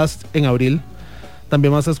Coladas en abril.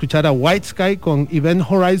 También vamos a escuchar a White Sky con Event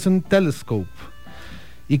Horizon Telescope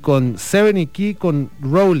y con Seven y Key con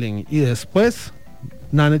Rolling, y después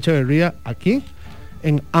Nana Echeverría aquí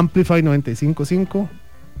en Amplify 95.5.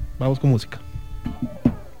 Vamos con música.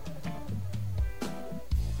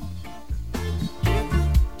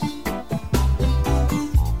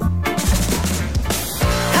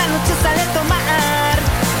 Anoche salí a tomar,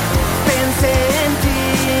 pensé en ti,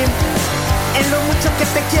 en lo mucho que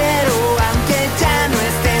te quiero, aunque ya no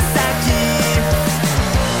estés aquí.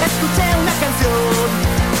 Escuché una canción,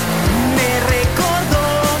 me recordó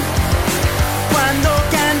cuando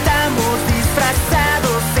cantamos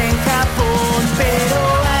disfrazados en Japón, pero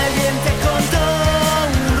alguien te contó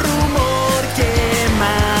un rumor que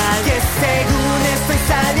mal, que según estoy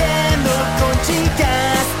saliendo con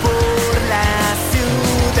chicas por la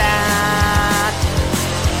ciudad.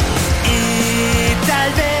 Y tal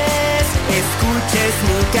vez escuches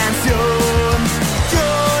mi canción, yo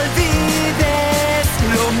olvides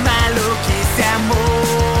lo malo que hice,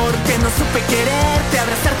 amor, que no supe quererte,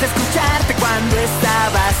 abrazarte, escucharte cuando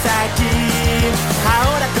estabas aquí.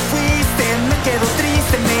 Ahora te fuiste, me quedo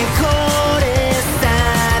triste, mejor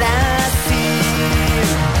estar así.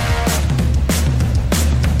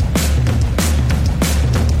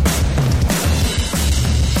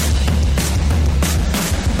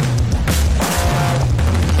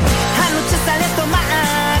 Anoche salí a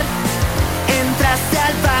tomar, entraste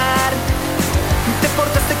al bar, te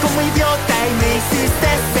portaste como idiota y me hiciste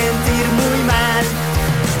sentir muy mal.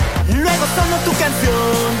 Luego sonó tu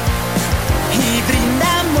canción y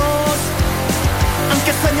brindamos,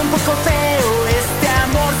 aunque suene un poco feo, este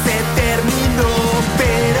amor se terminó.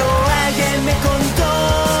 Pero alguien me contó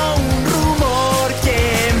un rumor que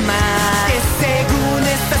mal, que según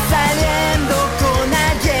estás saliendo con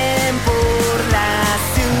alguien por la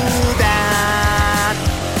ciudad.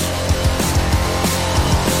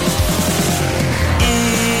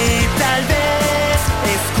 Y tal vez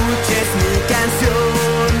escuches mi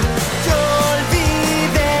canción, yo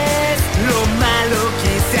olvides lo malo que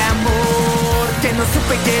hice, amor, que no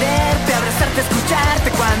supe quererte, abrazarte, escucharte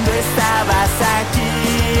cuando estabas aquí.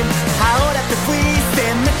 Ahora te fuiste,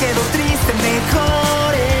 me quedo triste,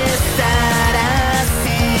 mejor estar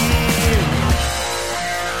así.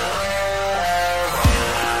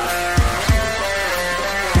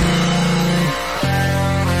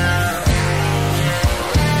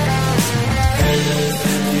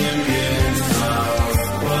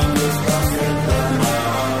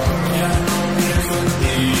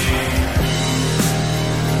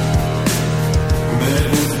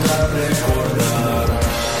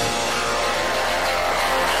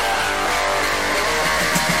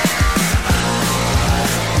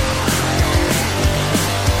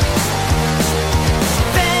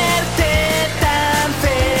 Verte tan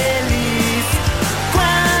feliz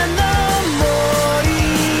cuando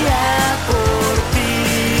moría por ti.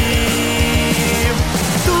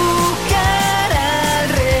 Tu cara al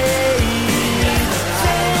reír,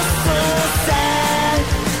 besos al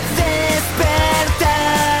despertar,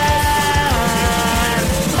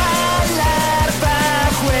 bailar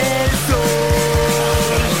bajo el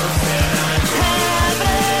sol,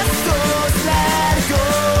 abrazos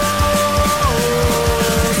largos,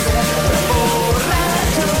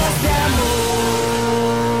 borrachos de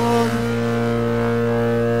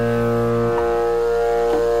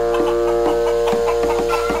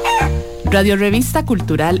Radio Revista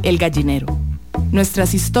Cultural El Gallinero.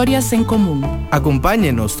 Nuestras historias en común.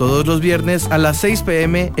 Acompáñenos todos los viernes a las 6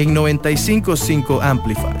 p.m. en 95.5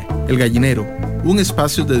 Amplify. El Gallinero, un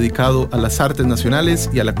espacio dedicado a las artes nacionales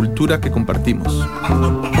y a la cultura que compartimos.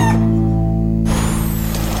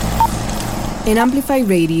 En Amplify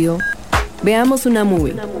Radio, veamos una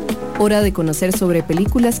movie. Hora de conocer sobre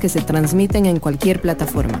películas que se transmiten en cualquier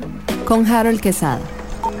plataforma. Con Harold Quesada.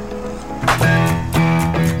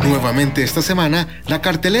 Nuevamente esta semana, la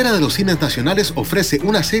cartelera de los cines nacionales ofrece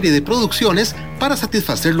una serie de producciones para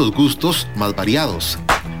satisfacer los gustos más variados.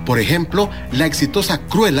 Por ejemplo, la exitosa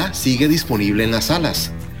Cruella sigue disponible en las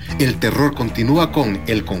salas. El terror continúa con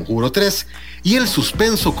El Conjuro 3 y el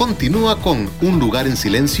suspenso continúa con Un lugar en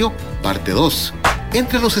silencio, parte 2.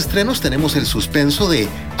 Entre los estrenos tenemos el suspenso de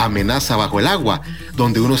Amenaza bajo el agua,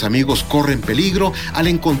 donde unos amigos corren peligro al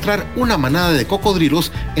encontrar una manada de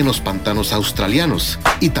cocodrilos en los pantanos australianos.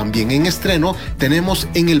 Y también en estreno tenemos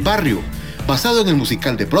En el barrio, basado en el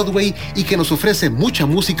musical de Broadway y que nos ofrece mucha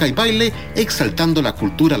música y baile exaltando la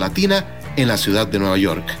cultura latina en la ciudad de Nueva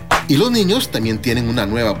York. Y los niños también tienen una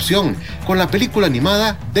nueva opción con la película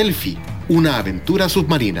animada Delphi, una aventura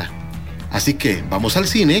submarina. Así que vamos al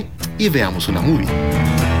cine y veamos una movie.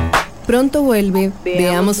 Pronto vuelve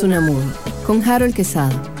Veamos una movie con Harold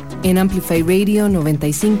Quesada en Amplify Radio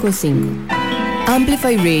 95.5.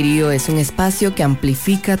 Amplify Radio es un espacio que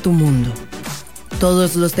amplifica tu mundo.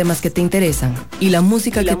 Todos los temas que te interesan y la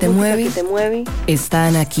música que te mueve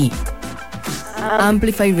están aquí.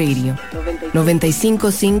 Amplify Radio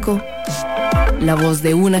 95.5, la voz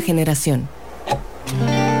de una generación.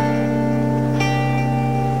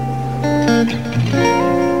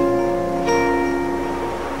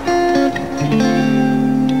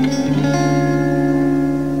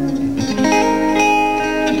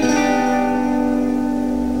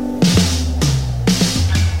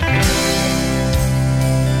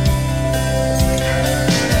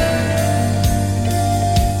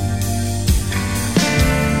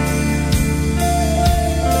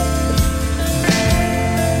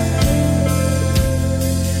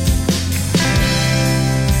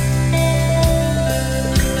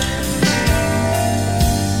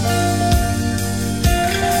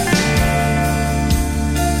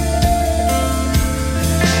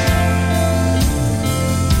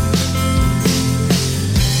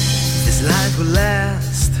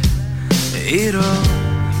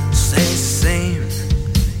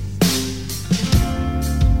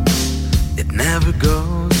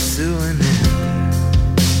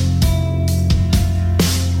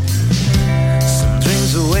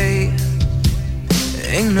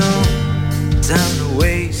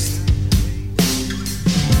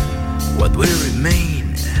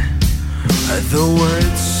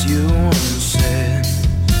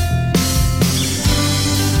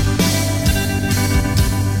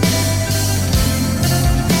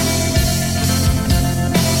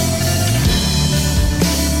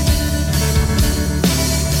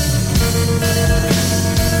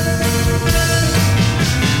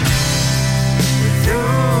 Through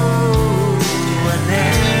an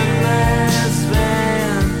endless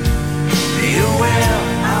band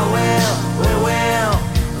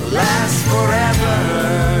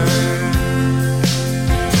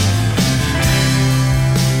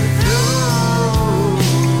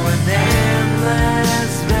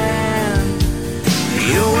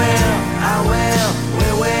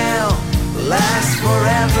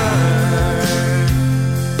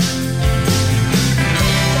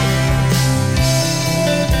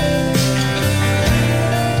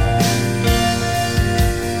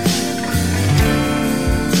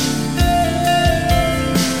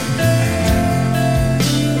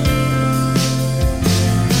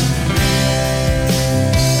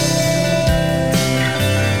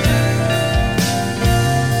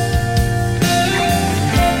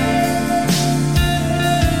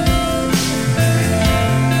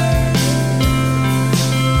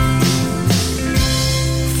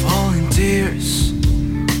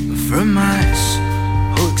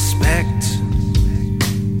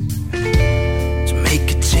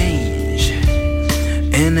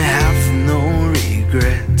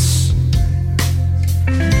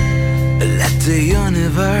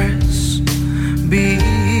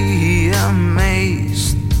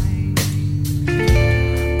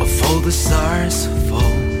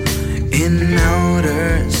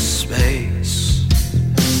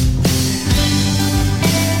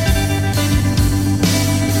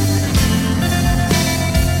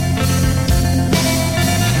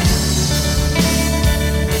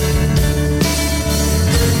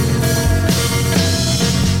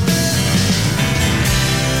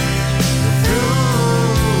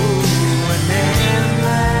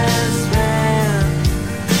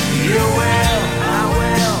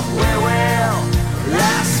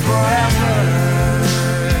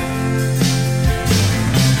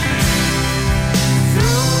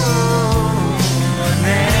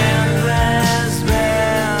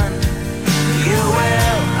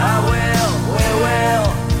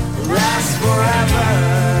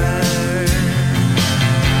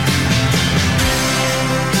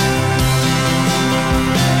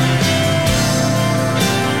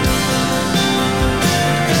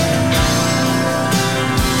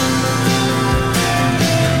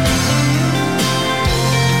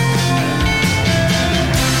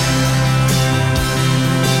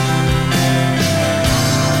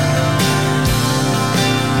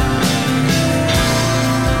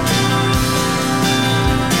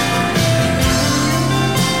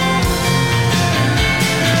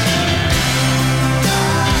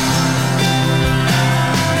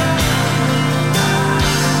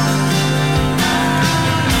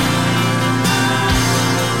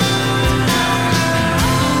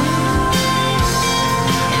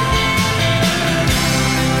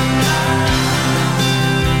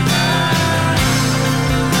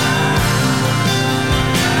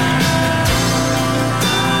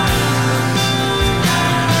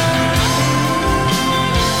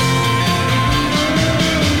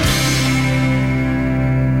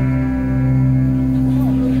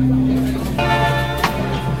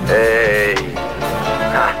Hey,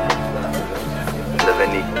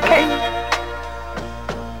 Living King.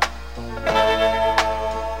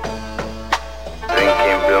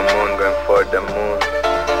 Drinking blue moon, going for the moon.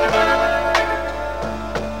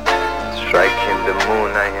 Striking the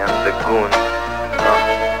moon, I am the goon.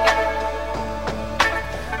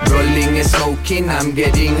 Rolling and smoking, I'm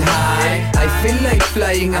getting high. I feel like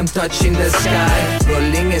flying, I'm touching the sky.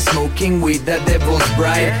 Rolling and smoking with the devil's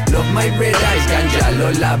bride. Love my red eyes, ganja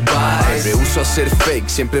lullabies. Rehuso a ser fake,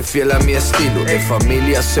 siempre fiel a mi estilo. De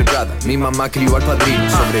familia cerrada, mi mamá crió al padrino.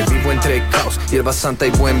 Sobrevivo entre caos, hierba santa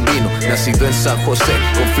y buen vino. Nacido en San José,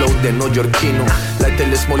 con flow de neoyorquino. Like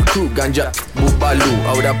el small crew, ganja, bubalú.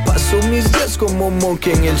 Ahora paso mis días como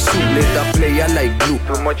monkey en el sur. Le da play a like glue.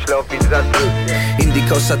 Too much love is that truth.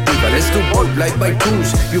 Indica osativa, let's do bold like by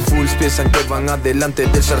cruise. You fools piensan que van adelante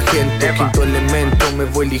del sargento. Quinto elemento, me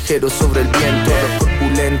voy ligero sobre el viento.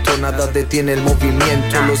 Corpulento, nada detiene el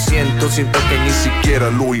movimiento. Lo siento que ni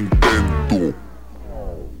siquiera lo intento.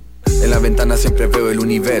 En la ventana siempre veo el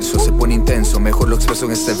universo. Se pone intenso, mejor lo expreso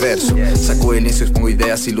en este verso. Saco el lienzo, expongo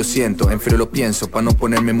ideas y lo siento. En frío lo pienso, pa' no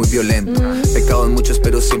ponerme muy violento. Pecados muchos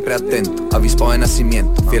pero siempre atento. Avispado de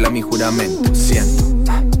nacimiento, fiel a mi juramento. Siento,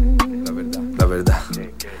 la verdad,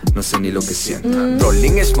 no sé ni lo que siento.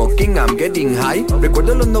 Rolling, smoking, I'm getting high.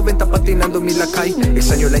 Recuerdo los 90 patinando mi lacay.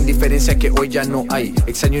 Extraño la indiferencia que hoy ya no hay.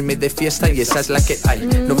 Extraño irme de fiesta y esa es la que hay.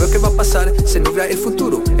 No veo qué va a pasar, se nubla el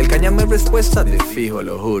futuro. El cáñame respuesta de fijo,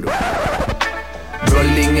 lo juro.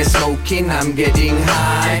 Rolling and smoking, I'm getting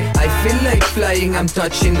high. I feel like flying, I'm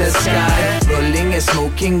touching the sky. Rolling and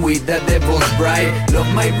smoking with the devil's bride. Love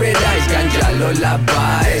my red eyes, ganja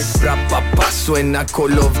lullabies. Rapapá suena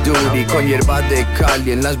Call of Duty. Con hierba de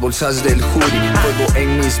Cali en las bolsas del jury. Fuego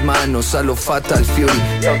en mis manos a lo Fatal Fury.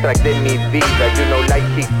 Soundtrack de mi vida, you know like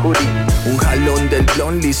Hikuri. Un jalón del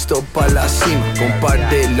blon listo pa' la cima. Con par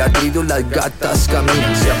de ladridos las gatas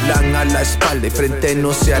caminan. Se hablan a la espalda y frente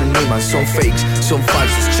no se animan. Son fakes, son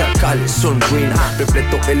falsos, chacales, son ruinas.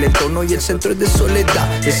 Repleto el entorno y el centro es de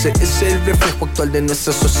soledad. Ese es el reflejo actual de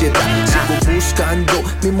nuestra sociedad. Sigo buscando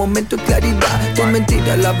mi momento de claridad. Con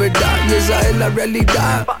mentira la verdad y esa es la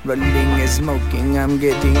realidad. Rolling and smoking, I'm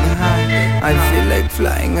getting high. I feel like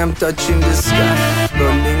flying, I'm touching the sky.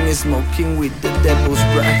 Rolling and smoking with the devil's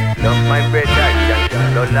bride. Love my red eyes,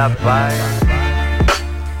 ganja lullaby.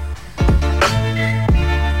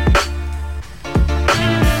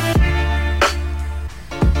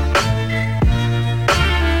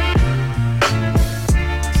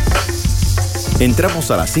 Entramos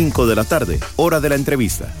a las 5 de la tarde, hora de la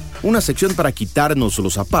entrevista. Una sección para quitarnos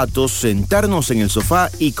los zapatos, sentarnos en el sofá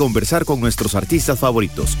y conversar con nuestros artistas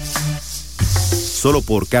favoritos. Solo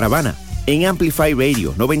por Caravana, en Amplify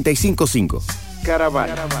Radio 95.5.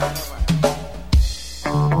 Caravana.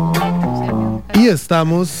 Y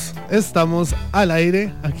estamos al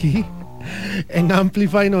aire aquí en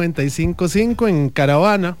Amplify 95.5 en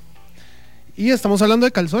Caravana. Y estamos hablando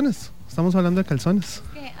de calzones.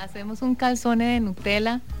 Hacemos un calzone de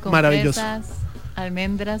Nutella con fresas,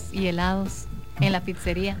 almendras y helados en la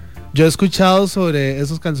pizzería. Yo he escuchado sobre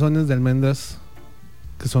esos calzones de almendras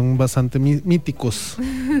que son bastante míticos.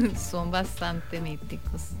 Son bastante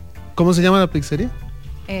míticos. ¿Cómo se llama la pizzería?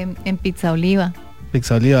 En Pizza Oliva.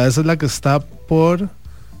 Pizza Oliva, esa es la que está por...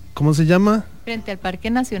 ¿Cómo se llama? Frente al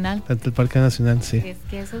Parque Nacional. Frente al Parque Nacional, sí. Es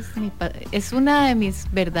que eso es una de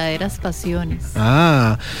mis verdaderas pasiones.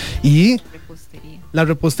 Y la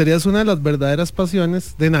repostería es una de las verdaderas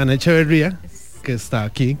pasiones de Nana Echeverría, que está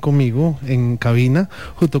aquí conmigo en cabina,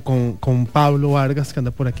 junto con Pablo Vargas, que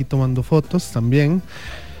anda por aquí tomando fotos también.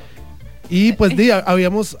 Y pues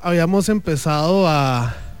habíamos empezado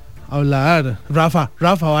a hablar. Rafa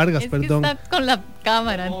Vargas, perdón. Está con la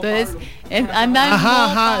cámara, entonces anda.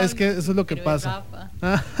 Ajá, es que eso es lo que pasa.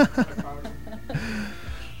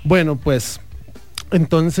 Bueno, pues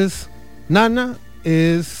entonces Nana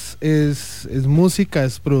es música,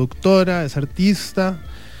 es productora, es artista,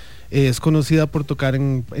 es conocida por tocar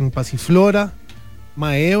en Pasiflora,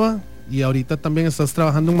 Maeva, y ahorita también estás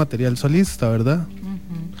trabajando en material solista, ¿verdad?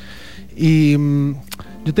 Uh-huh. Y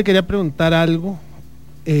yo te quería preguntar algo,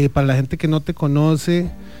 para la gente que no te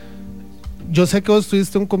conoce. Yo sé que vos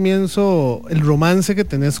tuviste un comienzo, el romance que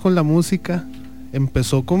tenés con la música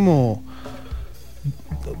empezó ¿cómo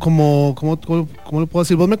lo puedo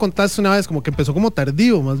decir? Vos me contaste una vez como que empezó como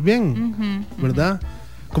tardío, más bien, ¿verdad?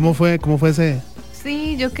 ¿Cómo fue ese?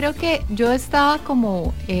 Sí, yo creo que yo estaba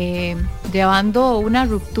como llevando una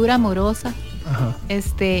ruptura amorosa. Ajá.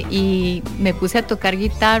 Y me puse a tocar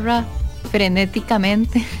guitarra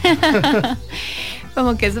frenéticamente.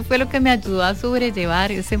 Como que eso fue lo que me ayudó a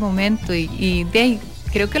sobrellevar ese momento y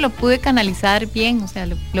creo que lo pude canalizar bien, o sea,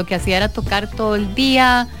 lo que hacía era tocar todo el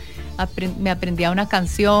día, me aprendía una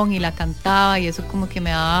canción y la cantaba y eso como que me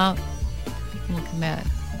daba, como que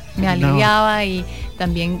me aliviaba y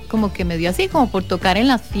también como que me dio así como por tocar en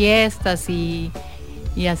las fiestas y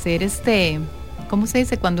hacer ¿cómo se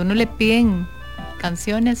dice? Cuando uno le piden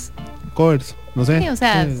canciones. Covers, no sé. Sí, o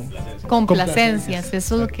sea, Sí. complacencias,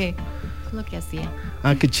 eso es lo que hacía.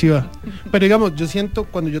 Ah, qué chiva. Pero digamos, yo siento,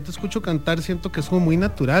 cuando yo te escucho cantar, siento que es como muy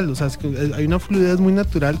natural, o sea, es que hay una fluidez muy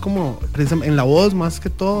natural como en la voz más que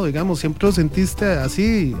todo, digamos, siempre lo sentiste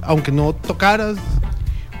así, aunque no tocaras.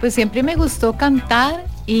 Pues siempre me gustó cantar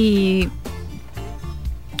y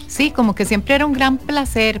sí, como que siempre era un gran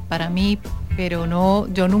placer para mí, pero no,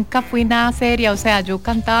 yo nunca fui nada seria, o sea, yo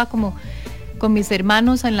cantaba como con mis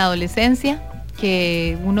hermanos en la adolescencia,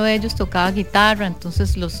 que uno de ellos tocaba guitarra,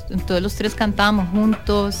 entonces los tres cantábamos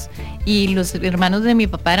juntos y los hermanos de mi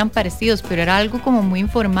papá eran parecidos, pero era algo como muy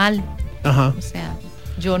informal. Ajá. O sea,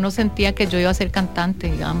 yo no sentía que yo iba a ser cantante,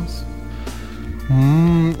 digamos.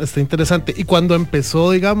 Está interesante. Y cuando empezó,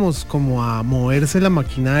 digamos, como a moverse la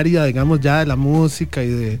maquinaria, digamos, ya de la música y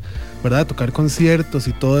de, ¿verdad?, tocar conciertos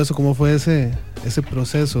y todo eso, ¿cómo fue ese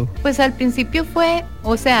proceso? Pues al principio fue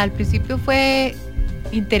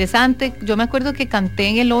interesante. Yo me acuerdo que canté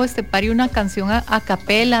en el Lobo Estepario una canción a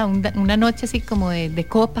capela, una noche así como de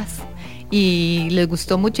copas, y les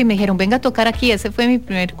gustó mucho y me dijeron, venga a tocar aquí. Ese fue mi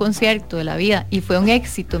primer concierto de la vida y fue un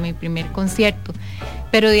éxito mi primer concierto,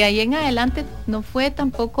 pero de ahí en adelante no fue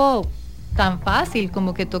tampoco tan fácil,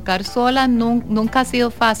 como que tocar sola nunca ha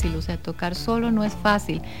sido fácil, o sea, tocar solo no es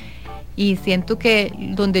fácil. Y siento que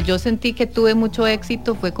donde yo sentí que tuve mucho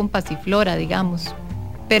éxito fue con Pasiflora, digamos.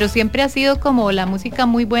 Pero siempre ha sido como la música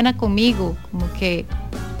muy buena conmigo,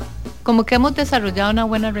 como que hemos desarrollado una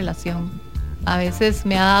buena relación. A veces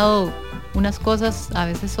me ha dado unas cosas, a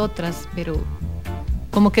veces otras, pero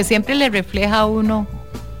como que siempre le refleja a uno.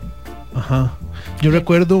 Ajá. Yo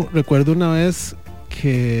recuerdo una vez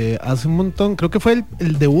que hace un montón, creo que fue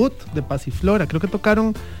el debut de Pasiflora, creo que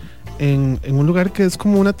tocaron en un lugar que es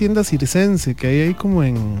como una tienda circense, que hay ahí como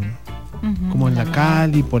en la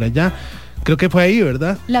Cali, por allá. Creo que fue ahí,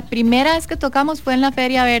 ¿verdad? La primera vez que tocamos fue en la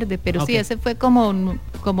Feria Verde, pero Okay. sí, ese fue como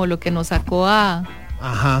lo que nos sacó al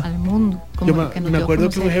mundo. Yo me acuerdo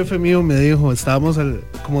que un jefe mío me dijo, estábamos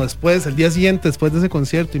como después, el día siguiente, después de ese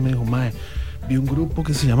concierto, y me dijo, mae, vi un grupo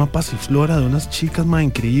que se llama Pasiflora, de unas chicas, mae,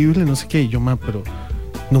 increíble, no sé qué, y yo, mae, pero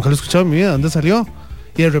nunca lo he escuchado en mi vida, ¿dónde salió?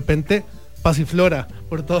 Y de repente, Pasiflora,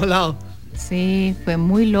 por todo lado. Sí, fue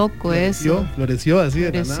muy loco eso. Floreció así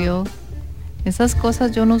de la nada. Esas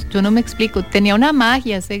cosas yo no me explico. Tenía una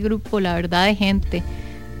magia ese grupo, la verdad, de gente.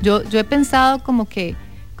 Yo he pensado como que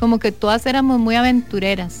todas éramos muy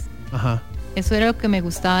aventureras. Ajá. Eso era lo que me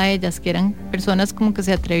gustaba de ellas, que eran personas como que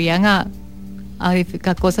se atrevían a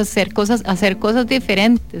hacer cosas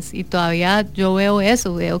diferentes. Y todavía yo veo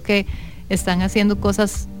eso, veo que están haciendo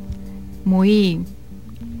cosas muy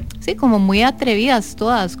atrevidas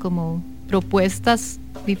todas, como propuestas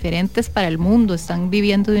diferentes para el mundo, están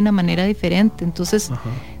viviendo de una manera diferente. Entonces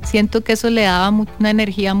siento que eso le daba una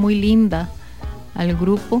energía muy linda al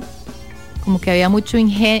grupo, como que había mucho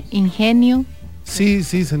ingenio. Sí,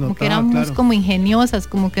 se notaba, como que éramos como ingeniosas,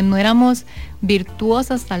 como que no éramos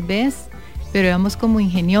virtuosas tal vez, pero éramos como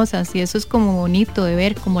ingeniosas, y eso es como bonito de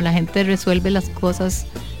ver cómo la gente resuelve las cosas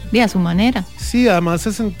a su manera. Sí, además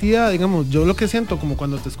se sentía, digamos, yo lo que siento, como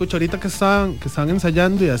cuando te escucho ahorita que estaban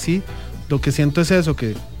ensayando y así, lo que siento es eso,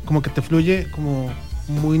 que como que te fluye como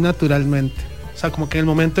muy naturalmente. O sea, como que en el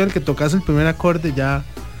momento en el que tocas el primer acorde ya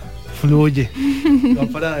fluye, va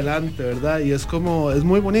para adelante, ¿verdad? Y es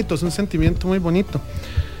muy bonito, es un sentimiento muy bonito.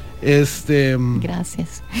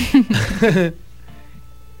 Gracias.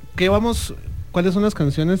 ¿Cuáles son las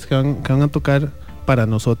canciones que van a tocar para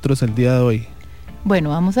nosotros el día de hoy?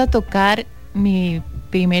 Bueno, vamos a tocar mi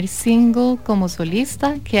primer single como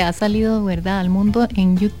solista que ha salido, ¿verdad?, al mundo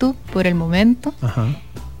en YouTube por el momento. Ajá.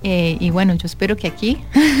 Y bueno, yo espero que aquí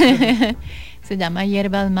se llama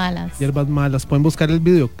Hierbas Malas. Hierbas Malas. Pueden buscar el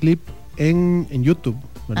videoclip en YouTube,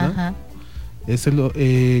 ¿verdad? Ajá.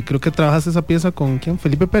 Creo que trabajas esa pieza con ¿quién?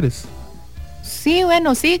 Felipe Pérez. Sí,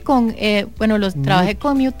 trabajé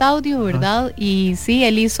con Mute Audio, ¿verdad? Ajá. Y sí,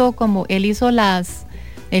 él hizo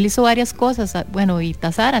varias cosas, y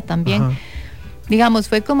Tazara también. Ajá. Digamos,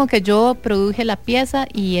 fue como que yo produje la pieza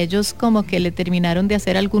y ellos como que le terminaron de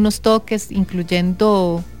hacer algunos toques,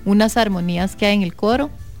 incluyendo unas armonías que hay en el coro,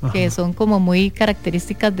 ajá, que son como muy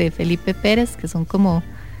características de Felipe Pérez, que son como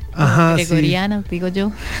Ajá, gregoriana, digo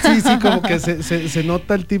yo. Sí, como que se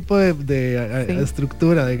nota el tipo de Sí.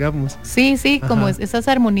 estructura, digamos. Sí, Ajá. como esas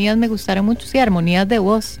armonías me gustaron mucho, sí, armonías de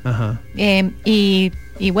voz. Ajá.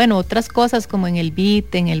 Y bueno, otras cosas como en el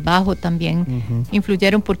beat, en el bajo también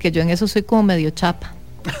influyeron, porque yo en eso soy como medio chapa.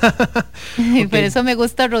 Okay. Por eso me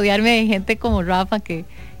gusta rodearme de gente como Rafa que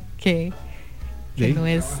Sí. no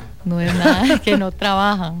es nada, que no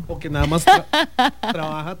trabaja. O que nada más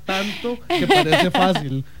trabaja tanto que parece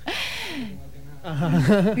fácil.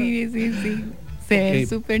 Ajá. Sí. Se ve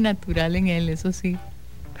súper natural en él, eso sí.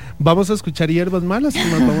 Vamos a escuchar Hierbas Malas. ¿Qué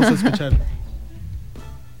más vamos a escuchar?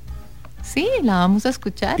 Sí, la vamos a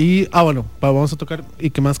escuchar. Y, bueno, vamos a tocar.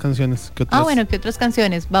 ¿Y qué más canciones? ¿Qué otras? Bueno, ¿qué otras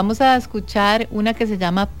canciones? Vamos a escuchar una que se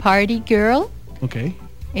llama Party Girl. Ok.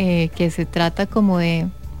 Que se trata como de...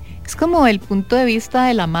 Es como el punto de vista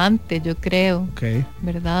del amante, yo creo. Ok.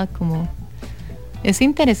 ¿Verdad? Como... Es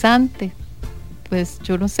interesante. Pues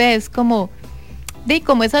yo no sé, es como...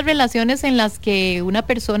 como esas relaciones en las que una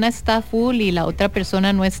persona está full y la otra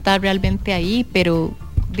persona no está realmente ahí, pero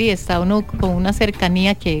está uno con una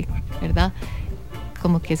cercanía que, ¿verdad?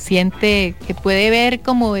 Como que siente, que puede ver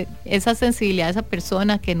como esa sensibilidad de esa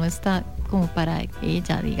persona que no está como para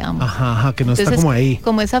ella, digamos. Ajá, que no Entonces, está como ahí.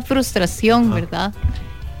 Como esa frustración, ¿verdad?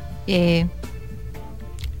 ¿Y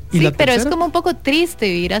sí, la pero tercera? es como un poco triste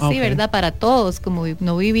vivir así, Ok. ¿verdad? Para todos, como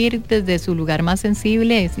no vivir desde su lugar más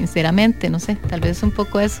sensible, sinceramente, no sé, tal vez un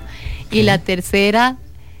poco eso. Y la tercera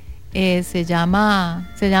se llama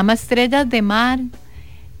Estrellas de Mar,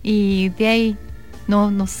 y de ahí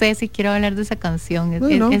no sé si quiero hablar de esa canción.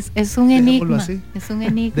 Bueno, es un dejémoslo enigma. así. Es un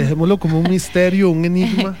enigma. Dejémoslo como un misterio, un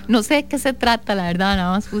enigma. No sé de qué se trata, la verdad,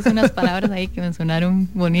 nada más puse unas palabras ahí que me sonaron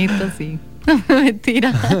bonitas y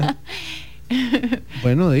mentira.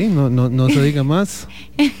 Bueno, no se diga más.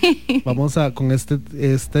 Vamos a con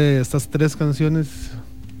estas tres canciones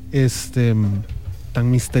tan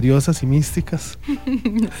misteriosas y místicas.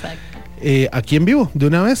 Exacto. Aquí en vivo, de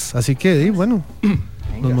una vez. Así que, bueno,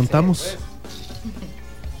 nos montamos.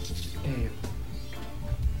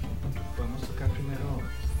 Podemos tocar primero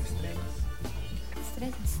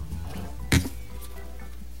Estrellas.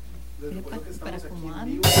 Para acomodar.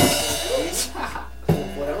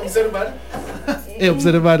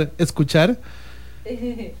 Observar, escuchar.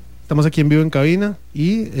 Estamos aquí en vivo en cabina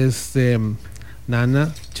y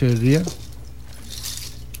Nana Echeverría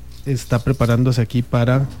está preparándose aquí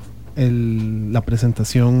para la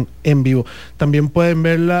presentación en vivo. También pueden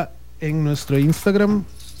verla en nuestro Instagram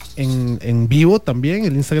en vivo también,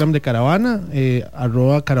 el Instagram de Caravana,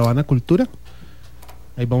 @Caravana Cultura.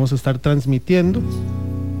 Ahí vamos a estar transmitiendo.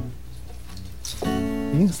 ¿Sí?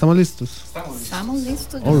 ¿Estamos listos? Estamos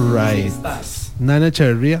listos. All right. Nana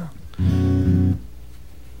Echeverría.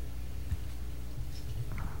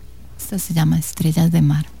 Esta se llama Estrellas de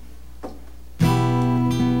Mar.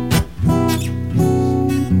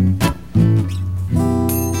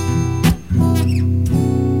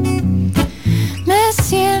 Me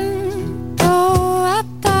siento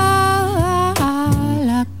atada a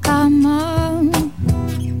la cama.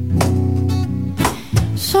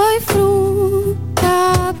 Soy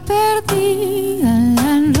fruta perdida en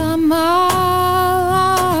la enramada.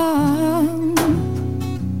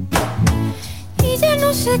 Y ya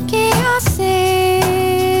no sé qué hacer.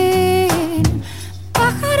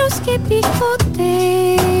 Pájaros que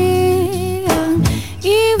picotean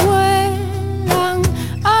y vuelan,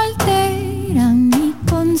 alteran mi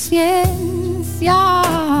conciencia.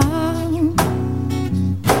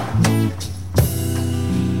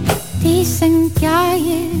 Dicen que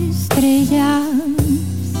hay estrellas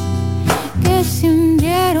que se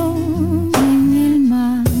hundieron en el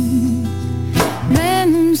mar,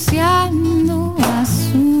 renunciando a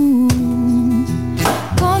su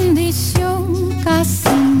condición casi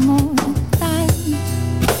mortal,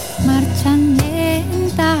 marchan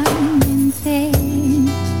lentamente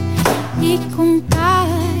y con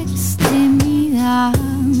cada extremidad,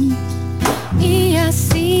 y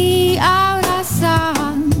así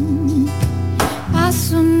abrazan a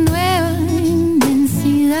su nueva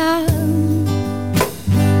inmensidad.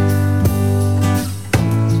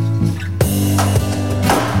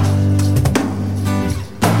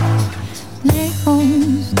 Lejos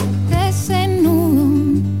de ese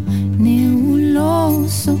nudo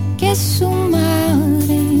nebuloso que es su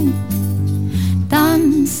madre,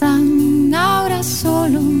 danzan ahora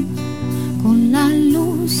solo con la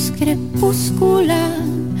luz crepuscular,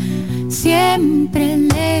 siempre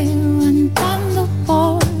levantando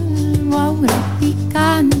polvo ahora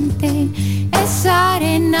picante. Es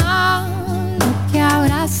arena lo que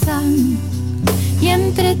abrazan, y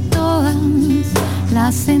entre todas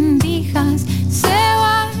las endijas se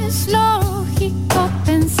va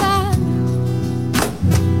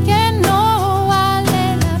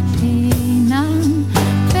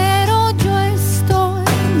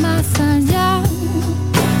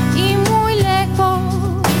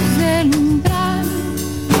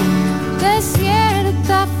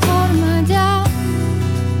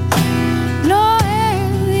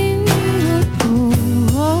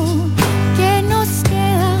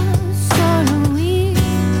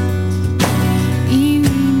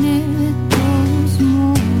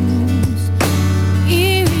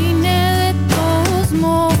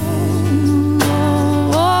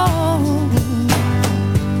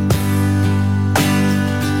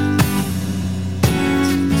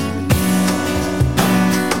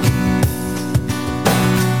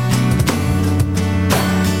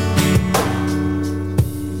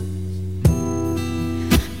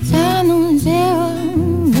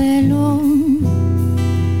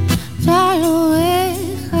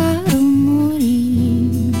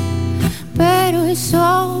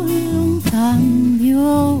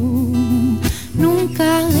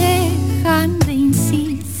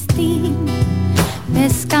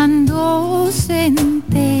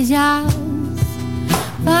estrellas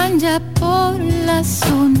van ya por la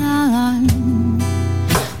zona,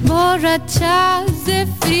 borrachas de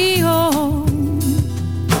frío,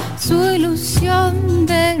 su ilusión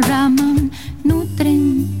derraman,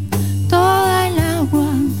 nutren toda el agua,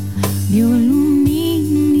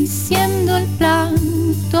 bioluminisciendo el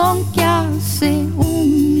plancton que hace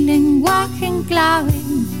un lenguaje en clave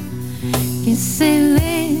que se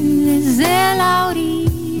ve desde la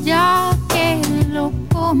orilla, que lo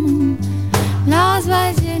comen las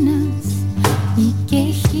ballenas y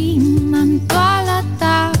que giman toda la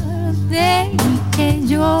tarde y que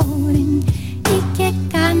lloren y que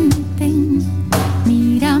canten.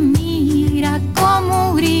 Mira, mira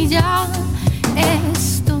cómo brilla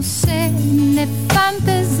estos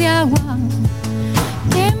elefantes de agua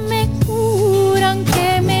que me curan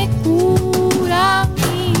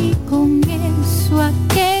y con eso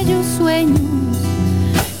aquellos sueños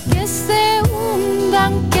que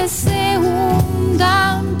se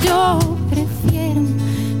hundan, yo prefiero,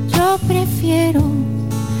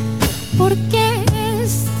 porque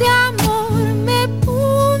este amor me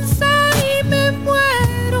punza y me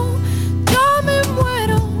muero, yo me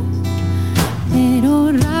muero,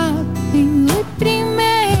 pero rápido y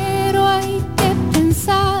primero hay que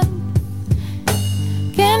pensar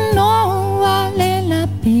que no vale la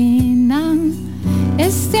pena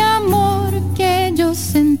este amor que yo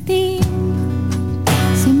sentí,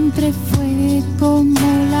 siempre fue como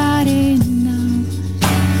la arena,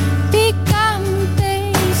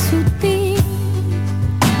 picante y sutil,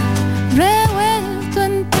 revuelto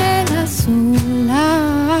entre las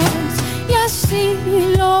olas, y así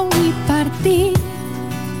lo vi partir,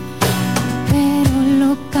 pero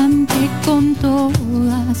lo canté con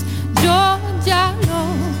todas, yo ya lo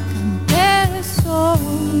canté de sola.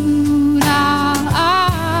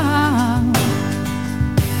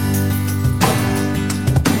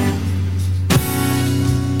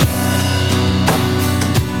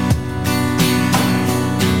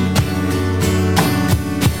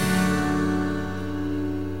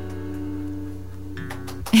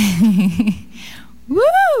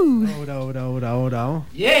 Ahora.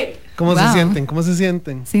 Yeah. ¿Cómo se Wow. sienten? ¿Cómo se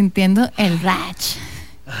sienten? Sintiendo el rach.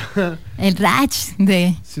 El rach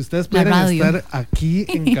de Si ustedes la pudieran radio. estar aquí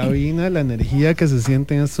en cabina, la energía que se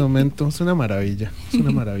siente en este momento es una maravilla. Es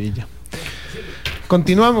una maravilla.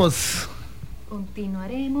 Continuamos.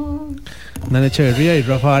 Continuaremos. Nana Echeverría y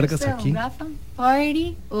Rafa Vargas aquí. Rafa,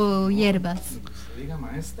 party o hierbas. Diga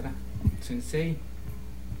maestra, sensei.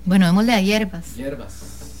 Bueno, démosle a hierbas. Hierbas.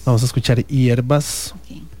 Vamos a escuchar hierbas.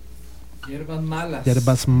 Hierbas malas.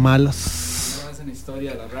 Hierbas malas. Hierbas en la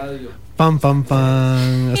historia de la radio. Pam, pam,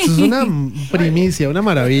 pam. Esto es una primicia, una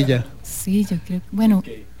maravilla. Sí, yo creo. Bueno,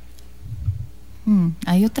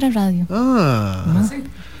 hay otra radio. Ah. ¿No? ¿Sí?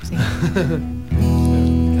 Sí.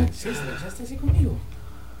 ¿Sí? ¿Estás así conmigo?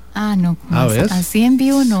 Ah, no. ¿Ves? Así en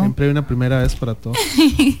vivo no. Siempre hay una primera vez para todo. No,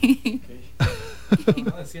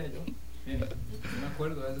 decía yo. Bien, no me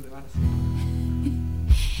acuerdo a veces de varas.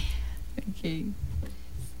 Okay.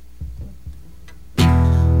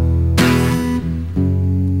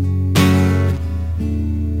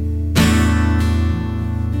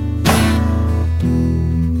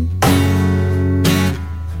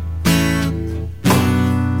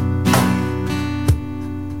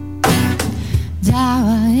 Ya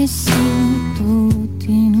va eso, tú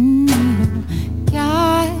tienes un hilo que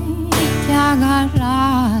hay que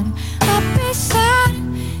agarrar a pesar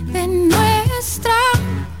de nuestra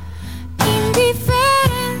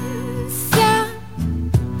indiferencia.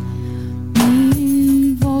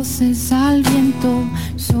 Mil voces al viento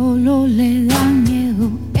solo le dan miedo,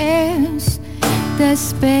 es de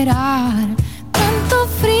esperar tanto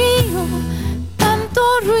frío, tanto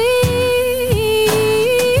ruido.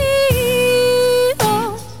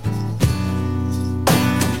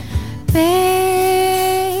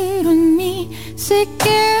 Pero en mí se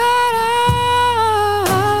quedará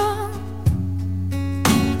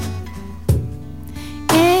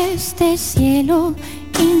este cielo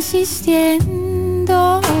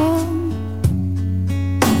insistiendo.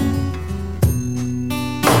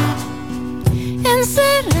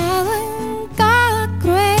 Encerrado en cada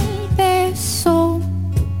cruel beso.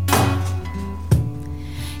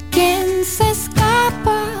 ¿Quién se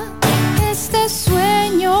escapa de este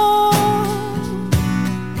sueño?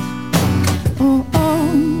 Oh,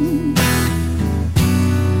 oh.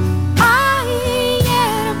 Hay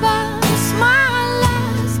hierbas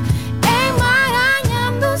malas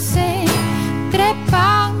enmarañándose,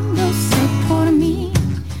 trepándose por mí,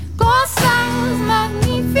 cosas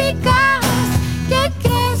magníficas que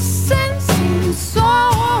crecen sin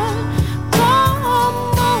sol, como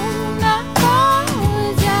una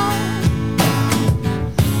joya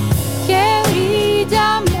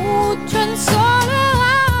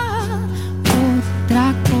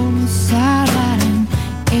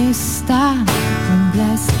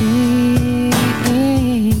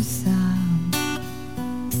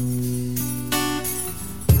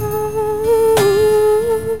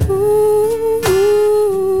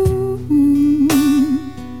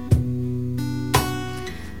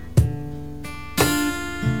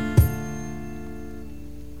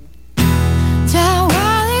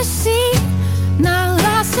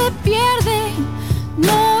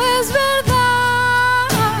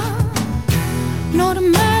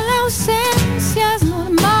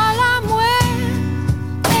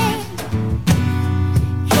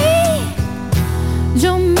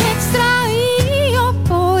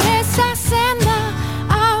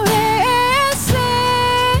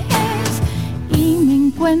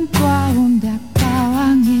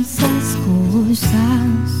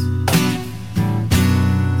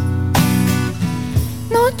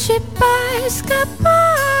noche para escapar.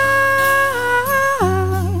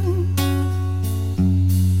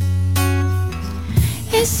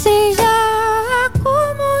 Es ella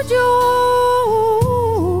como yo.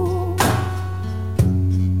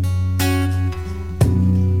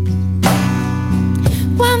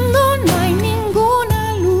 Cuando no hay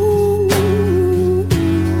ninguna luz,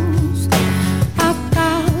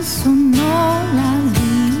 ¿acaso no la has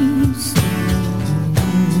visto?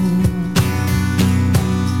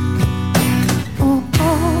 Oh,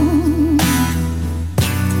 oh.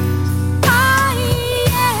 Hay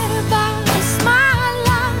hierbas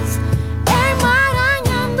malas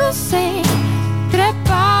enmarañándose,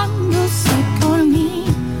 trepándose por mí,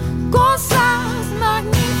 cosas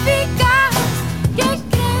magníficas que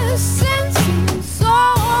crecen sin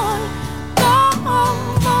sol, como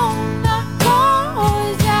una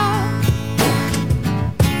joya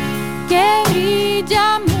que brilla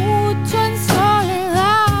mucho en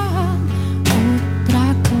soledad. Otra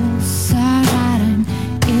cosa rara en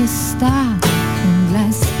esta jungla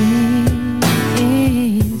espesa.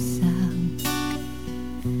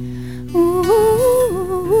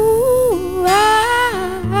 Ah,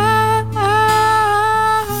 ah,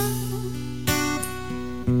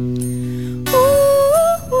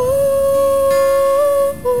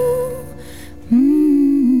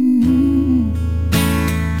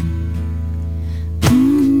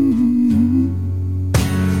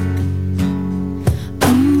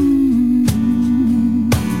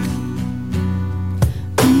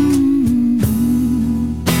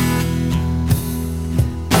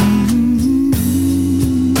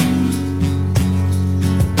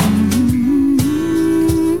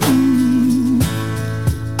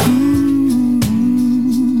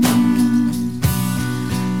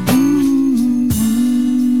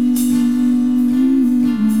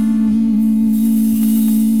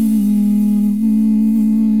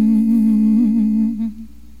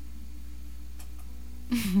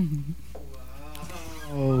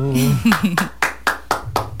 Oh.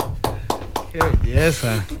 Qué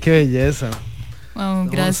belleza, qué belleza. Wow,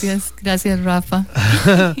 gracias, gracias Rafa.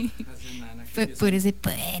 por ese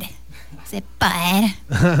poder. Ese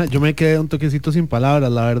poder. Yo me quedé un toquecito sin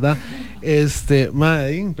palabras, la verdad.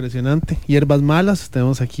 Madre, impresionante. Hierbas malas.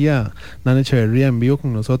 Tenemos aquí a Nana Echeverría en vivo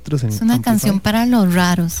con nosotros. Es una canción para los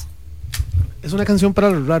raros. Es una canción para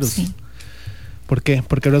los raros. Sí. ¿Por qué?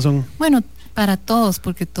 ¿Por qué razón? Bueno, para todos,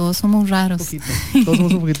 porque todos somos raros. Todos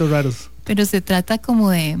somos un poquito raros. Pero se trata como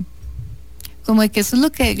de que eso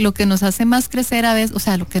es lo que nos hace más crecer a veces, o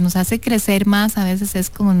sea, lo que nos hace crecer más a veces es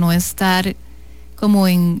como no estar como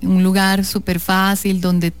en un lugar súper fácil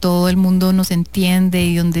donde todo el mundo nos entiende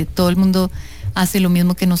y donde todo el mundo hace lo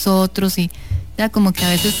mismo que nosotros, y ya como que a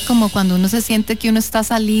veces como cuando uno se siente que uno está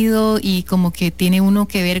salido y como que tiene uno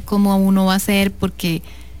que ver cómo uno va a ser, porque,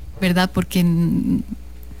 ¿verdad? Porque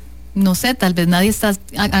no sé, tal vez nadie está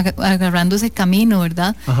agarrando ese camino,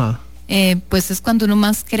 ¿verdad? Ajá. Pues es cuando uno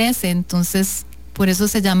más crece, entonces por eso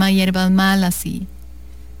se llama hierbas malas y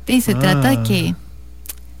se trata de que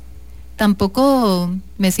tampoco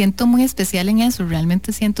me siento muy especial en eso,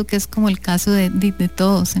 realmente siento que es como el caso de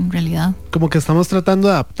todos en realidad. Como que estamos tratando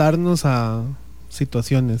de adaptarnos a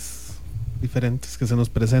situaciones diferentes que se nos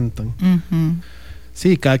presentan. Uh-huh.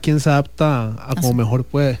 Sí, cada quien se adapta a como mejor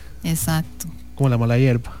puede. Exacto. Como la mala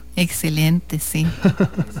hierba. Excelente, sí.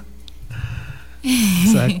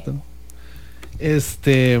 Exacto.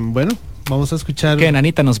 Bueno, vamos a escuchar. ¿Qué,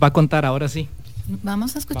 Nanita, nos va a contar ahora sí?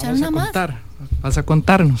 Vamos a escuchar Vamos una a más. contar. Vas a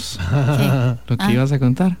contarnos lo que ibas a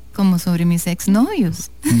contar. Como sobre mis exnovios.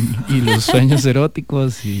 Y los sueños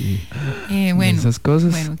eróticos y esas cosas.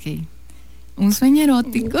 Bueno, ok. Un sueño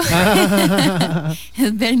erótico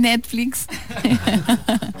es ver Netflix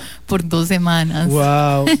por 2 semanas.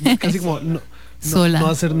 Wow, casi como sola. No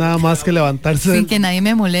hacer nada más que levantarse sin que nadie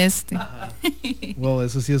me moleste. Wow,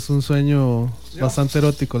 eso sí es un sueño bastante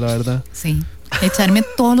erótico, la verdad. Sí, echarme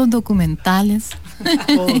todos los documentales.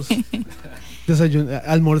 Todos.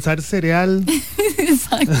 Almorzar cereal.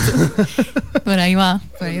 Exacto. Por ahí va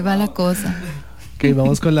la cosa. Ok,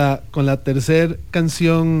 vamos con la tercera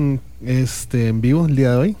canción en vivo el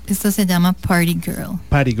día de hoy. Esta se llama Party Girl.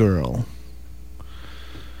 Party Girl.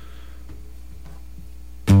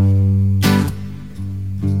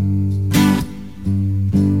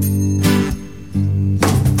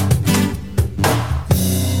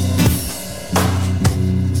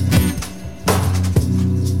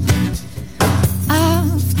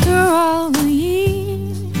 After all the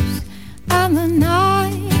years and the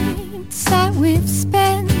nights that we've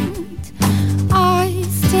spent, I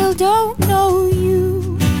still don't know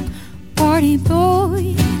you, party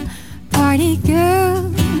boy, party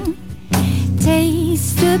girl.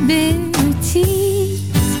 Taste the bitter tears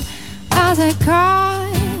as I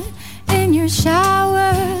cry in your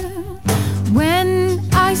shower. When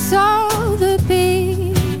I saw the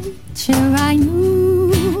picture, I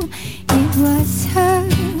knew it was her.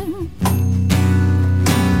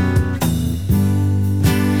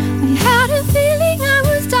 I had a feeling I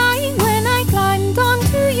was dying when I climbed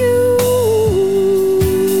onto you.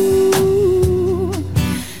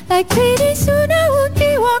 Like pretty soon I would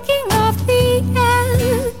be walking off the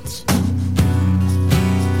edge.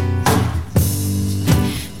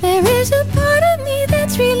 There is a part of me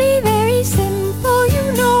that's really very simple, you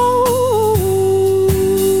know.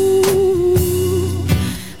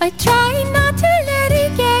 I try not to let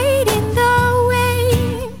it get in the way.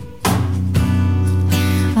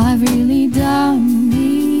 I've really done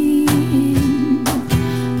it.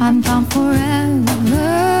 I'm gone forever.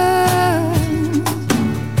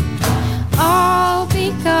 All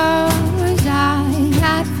because I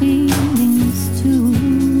had feelings too.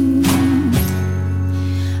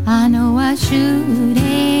 I know I shouldn't.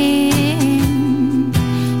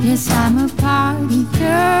 Yes, I'm a party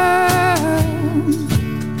girl.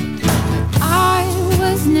 I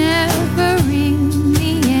was never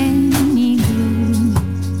really any good.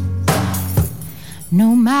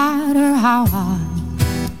 No matter how hard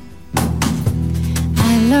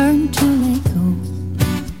I learned to let go.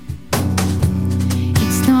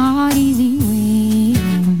 It's not easy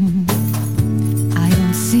waiting. I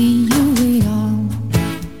don't see you at all.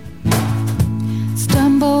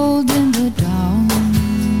 Stumbled in the dark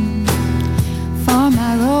for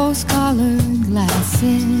my rose-colored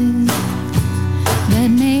glasses that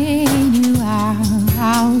made you out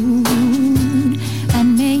and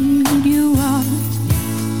made you up.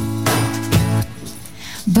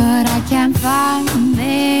 But I can't find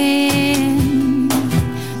them.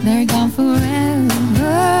 They're gone forever.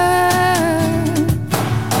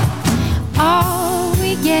 All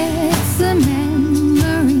we get's a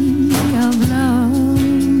memory of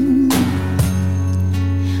love,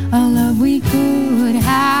 a love we could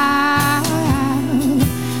have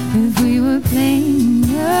if we were playing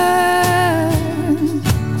love.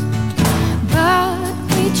 But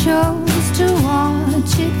we chose to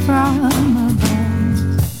watch it from above.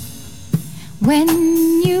 When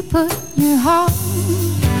you put your heart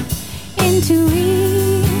into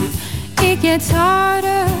it, it gets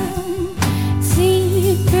harder.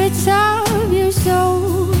 Secrets of your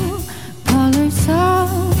soul, colors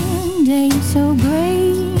someday so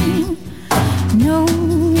gray. No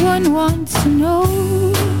one wants to know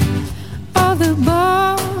all the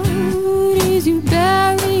bodies you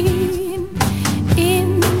buried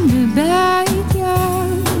in the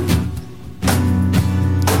backyard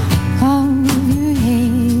of your head.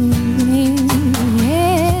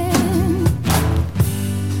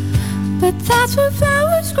 But that's where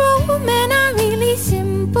flowers grow, men are really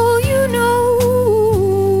simple, you know.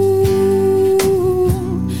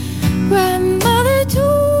 Grandmother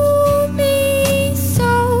told me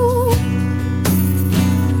so.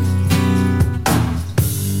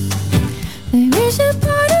 There is a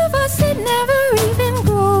part of us that never even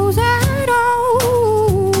grows at all.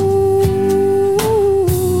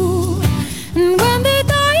 And when they're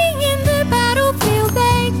dying in the battlefield,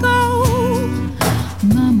 they go,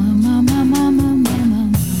 mama, mama, mama, mama,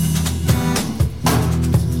 mama,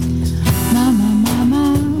 mama, mama,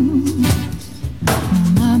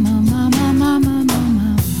 mama, mama, mama,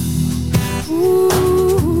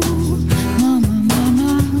 ooh, mama,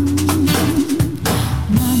 mama, mama,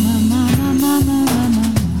 mama, mama, mama,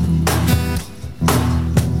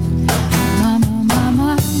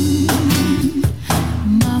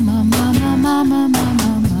 mama, mama,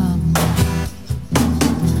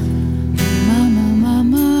 mama,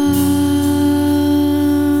 mama,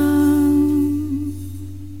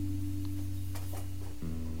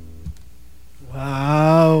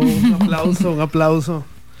 Wow, un aplauso.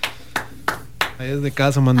 Ahí desde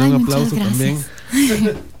casa mandó un aplauso también.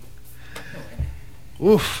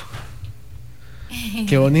 Uf,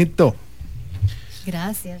 qué bonito.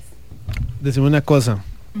 Gracias. Decime una cosa.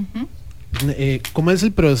 ¿Cómo es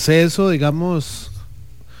el proceso, digamos,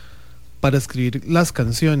 para escribir las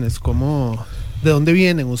canciones? ¿De dónde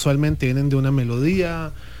vienen? Usualmente vienen de una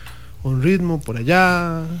melodía, un ritmo por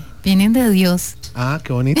allá. Vienen de Dios. Ah,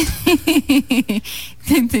 qué bonito.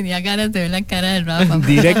 Tenía ganas de ver la cara de Rafa.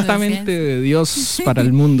 Directamente de Dios para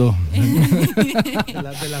el mundo.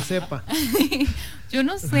 Las de la cepa. Yo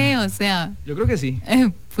no sé, o sea. Yo creo que sí.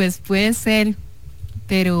 Pues puede ser,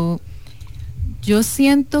 pero yo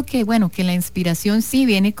siento que, bueno, que la inspiración sí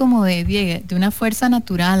viene como de una fuerza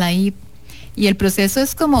natural ahí. Y el proceso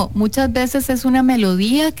es como, muchas veces es una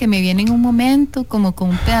melodía que me viene en un momento, como con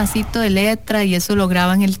un pedacito de letra, y eso lo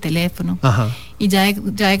graba en el teléfono. Ajá. Y ya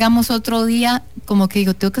llegamos otro día, como que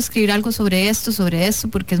digo, tengo que escribir algo sobre esto,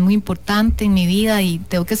 porque es muy importante en mi vida y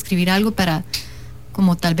tengo que escribir algo para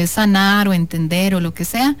como tal vez sanar o entender o lo que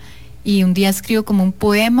sea. Y un día escribo como un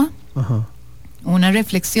poema, Ajá. una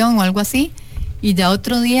reflexión o algo así, y ya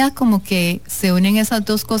otro día como que se unen esas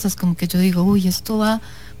dos cosas, como que yo digo, uy,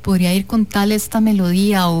 podría ir con tal esta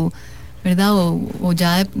melodía, o ¿verdad? O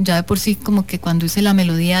ya de por sí como que cuando hice la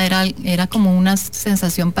melodía era como una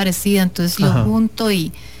sensación parecida, entonces lo junto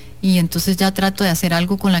y entonces ya trato de hacer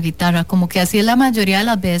algo con la guitarra, como que así es la mayoría de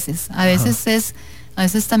las veces. A veces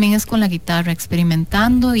también es con la guitarra,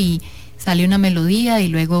 experimentando, y sale una melodía y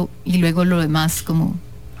luego lo demás como.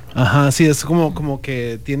 Ajá, sí, es como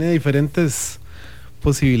que tiene diferentes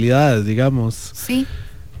posibilidades, digamos. Sí.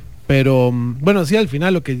 Pero bueno, sí, al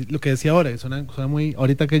final lo que decía ahora, suena muy,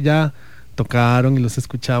 ahorita que ya tocaron y los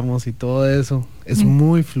escuchamos y todo eso, es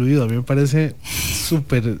muy fluido. A mí me parece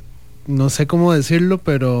súper, no sé cómo decirlo,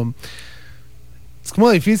 pero es como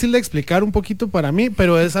difícil de explicar un poquito para mí,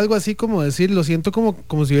 pero es algo así como decir, lo siento como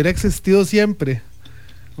si hubiera existido siempre,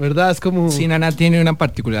 ¿verdad? Es como... Sí, Nana tiene una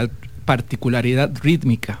particularidad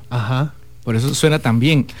rítmica. Ajá. Por eso suena tan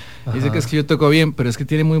bien. Dice que es que yo toco bien, pero es que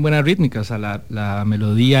tiene muy buena rítmica, o sea, la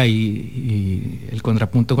melodía y el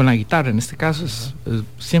contrapunto con la guitarra, en este caso,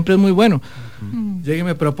 siempre es muy bueno. Llega y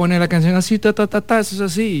me propone la canción así, eso es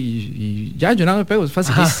así, y ya, yo nada me pego, es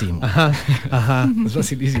facilísimo. Ajá. Es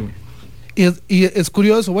facilísimo. Y es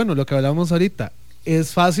curioso, bueno, lo que hablamos ahorita,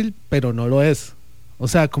 es fácil, pero no lo es. O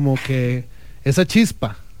sea, como que esa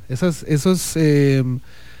chispa, esas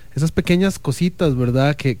pequeñas cositas,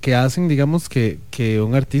 ¿verdad? Que hacen, digamos, que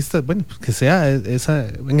un artista, bueno, pues que sea esa,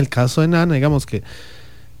 en el caso de Nana, digamos que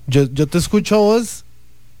yo te escucho a vos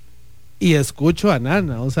y escucho a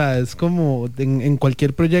Nana, o sea, es como en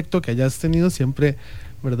cualquier proyecto que hayas tenido siempre,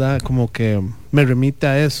 ¿verdad? Como que me remite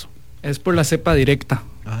a eso. Es por la cepa directa.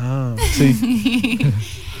 Ah, sí.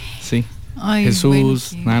 Sí. Ay, Jesús,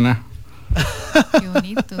 bueno, Nana. Qué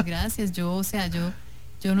bonito, gracias. Yo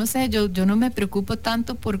no sé, yo no me preocupo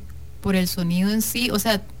tanto por el sonido en sí, o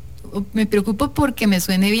sea, me preocupo porque me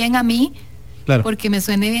suene bien a mí, claro. Porque me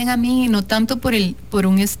suene bien a mí, y no tanto por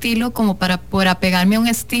un estilo como por apegarme a un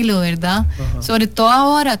estilo, ¿verdad? Ajá. Sobre todo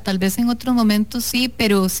ahora, tal vez en otros momentos sí,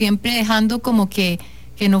 pero siempre dejando como que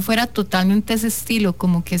no fuera totalmente ese estilo,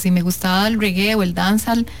 como que si me gustaba el reggae o el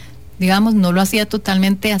dancehall, digamos, no lo hacía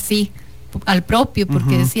totalmente así, al propio,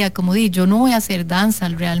 porque decía, como yo no voy a hacer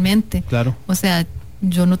dancehall realmente. Claro. O sea,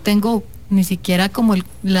 yo no tengo ni siquiera como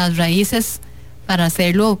las raíces para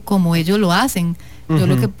hacerlo como ellos lo hacen. Yo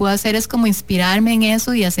lo que puedo hacer es como inspirarme en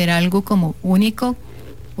eso y hacer algo como único,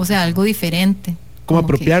 o sea, algo diferente. Como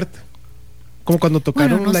apropiarte. Como cuando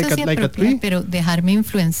tocaron bueno, no sé si Like a Tree. pero dejarme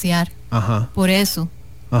influenciar. Ajá. Por eso.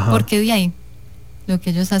 Ajá. Porque de ahí lo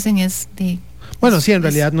que ellos hacen es de... Bueno, sí, en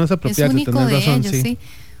realidad no es apropiarse, es único tenés de razón, ellos, sí.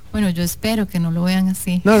 Bueno, yo espero que no lo vean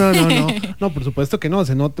así. No, por supuesto que no,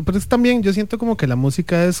 se nota, pero es también, yo siento como que la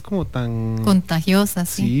música es como tan... contagiosa,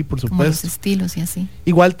 sí. Sí, por supuesto. Como los estilos y así.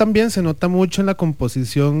 Igual también se nota mucho en la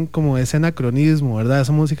composición como ese anacronismo, ¿verdad?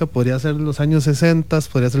 Esa música podría ser los años 60,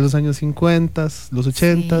 podría ser los años 50, los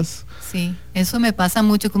 80. Sí, eso me pasa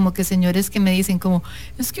mucho, como que señores que me dicen como,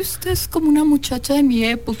 es que usted es como una muchacha de mi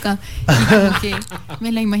época, y como que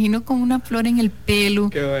me la imagino con una flor en el pelo,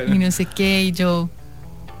 y no sé qué, y yo...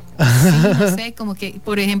 Sí, no sé, como que,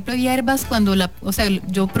 por ejemplo, Hierbas, o sea,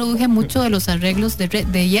 yo produje mucho de los arreglos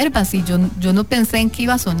de Hierbas, y yo no pensé en que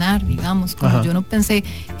iba a sonar, digamos, como yo no pensé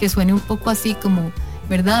que suene un poco así como,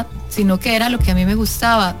 ¿verdad? Sino que era lo que a mí me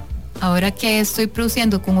gustaba. Ahora que estoy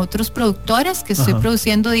produciendo con otros productores, que estoy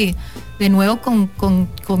produciendo de nuevo con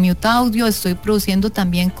Mute Audio, estoy produciendo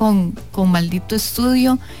también con Maldito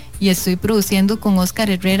Estudio, y estoy produciendo con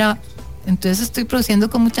Oscar Herrera. Entonces estoy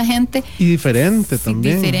produciendo con mucha gente. Y diferente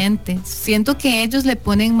también. Diferente. Siento que ellos le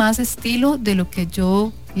ponen más estilo de lo que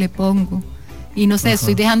yo le pongo. Y no sé,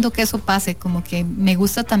 estoy dejando que eso pase, como que me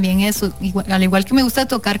gusta también eso. Al igual que me gusta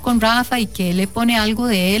tocar con Rafa y que él le pone algo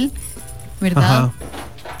de él, ¿verdad?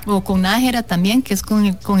 O con Nájera también, que es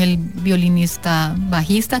con el violinista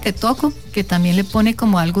bajista que toco, que también le pone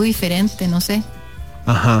como algo diferente, no sé.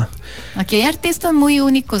 Ajá. Aquí hay artistas muy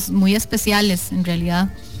únicos, muy especiales en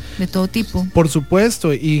realidad. De todo tipo. Por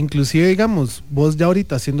supuesto, e inclusive, digamos, vos ya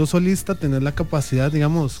ahorita siendo solista tenés la capacidad,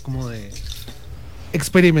 digamos, como de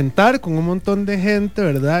experimentar con un montón de gente,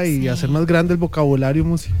 ¿verdad? Y hacer más grande el vocabulario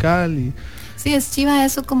musical. Sí, es chiva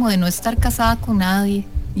eso como de no estar casada con nadie.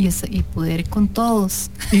 y poder con todos.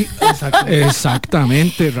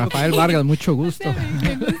 Exactamente, Rafael Vargas, mucho gusto.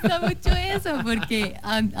 Me gusta mucho eso, porque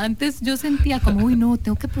antes yo sentía como, uy, no,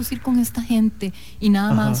 tengo que producir con esta gente y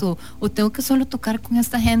nada más, o tengo que solo tocar con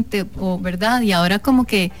esta gente, o verdad, y ahora como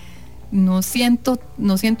que no siento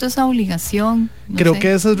esa obligación. Creo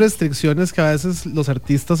que esas restricciones que a veces los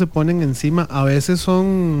artistas se ponen encima, a veces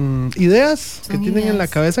son ideas que tienen en la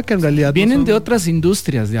cabeza que en realidad vienen de otras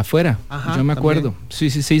industrias de afuera. Yo me acuerdo.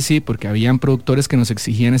 También. Sí, porque habían productores que nos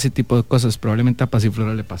exigían ese tipo de cosas. Probablemente a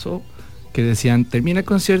Pasiflora le pasó, que decían, termina el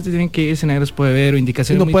concierto y tienen que irse, nadie los puede ver, o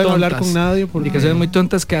indicaciones muy tontas. No pueden hablar con nadie. Indicaciones muy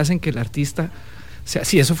tontas que hacen que el artista, o sea,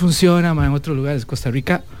 sí, eso funciona en otros lugares. Costa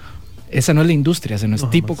Rica, esa no es la industria, ese no es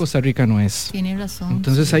tipo Costa Rica, no es. Tiene razón.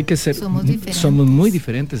 Entonces hay que ser, somos muy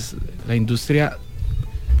diferentes. La industria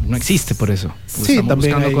no existe por eso. Sí, estamos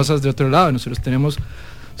buscando cosas de otro lado. Nosotros tenemos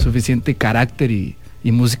suficiente carácter y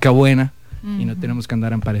música buena, y no tenemos que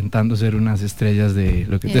andar aparentando ser unas estrellas de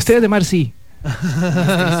lo que. De estrellas de mar, sí.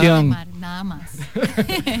 Nada más.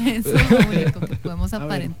 Eso es lo único que podemos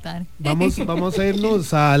aparentar. Vamos a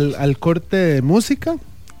irnos al corte de música.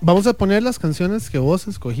 Vamos a poner las canciones que vos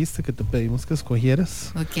escogiste, que te pedimos que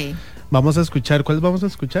escogieras. Ok. Vamos a escuchar, ¿cuáles vamos a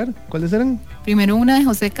escuchar? ¿Cuáles eran? Primero una de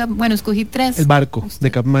José bueno, escogí 3. El barco de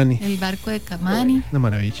Capmany. El barco de Capmany. Una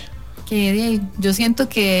maravilla. Que yo siento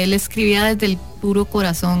que él escribía desde el puro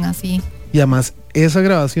corazón, así. Y además, esa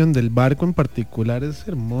grabación del barco en particular es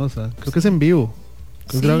hermosa. Creo que es en vivo.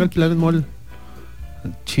 Creo que graba el Planet Mall.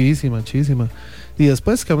 Chísima. Y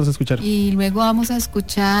después, ¿qué vamos a escuchar? Y luego vamos a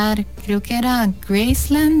escuchar, creo que era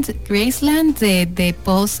Graceland de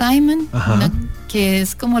Paul Simon, que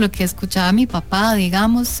es como lo que escuchaba mi papá,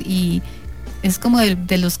 digamos, y es como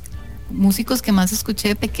de los músicos que más escuché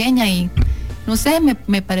de pequeña, y no sé,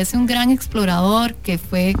 me parece un gran explorador que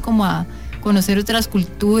fue como a conocer otras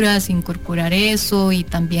culturas, incorporar eso, y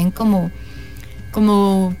también como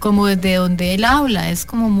desde donde él habla, es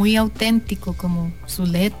como muy auténtico, como sus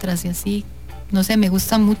letras y así. No sé, me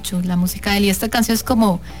gusta mucho la música de él, y esta canción es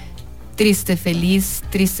como triste, feliz.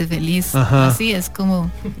 Así es como,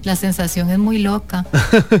 la sensación es muy loca.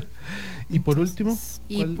 ¿Y por último?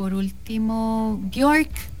 Por último,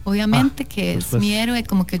 Björk, obviamente, que es mi héroe,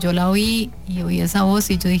 como que yo la oí y oí esa voz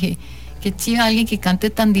y yo dije, qué chiva, alguien que cante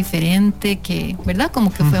tan diferente, que, ¿verdad?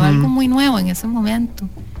 Como que fue algo muy nuevo en ese momento.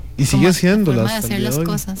 Y sigue siendo la forma de hacer las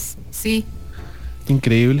cosas, sí.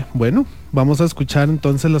 Increíble. Bueno, vamos a escuchar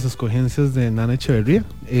entonces las escogencias de Nana Echeverría,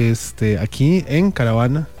 aquí en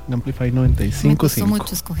Caravana, en Amplify 95.5. Me costó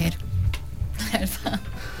mucho escoger.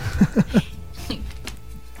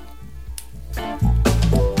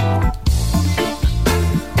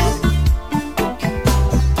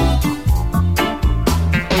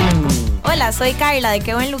 Hola, soy Carla de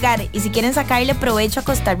Qué Buen Lugar, y si quieren sacarle provecho a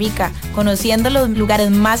Costa Rica, conociendo los lugares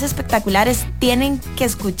más espectaculares, tienen que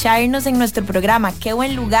escucharnos en nuestro programa Qué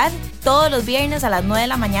Buen Lugar, todos los viernes a las 9 de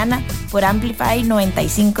la mañana por Amplify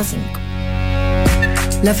 95.5.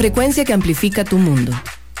 La frecuencia que amplifica tu mundo.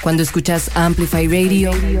 Cuando escuchas Amplify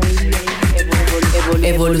Radio,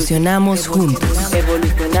 evolucionamos juntos.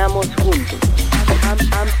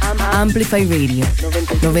 Amplify Radio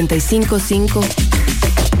 95.5.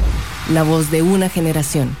 La voz de una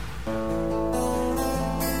generación.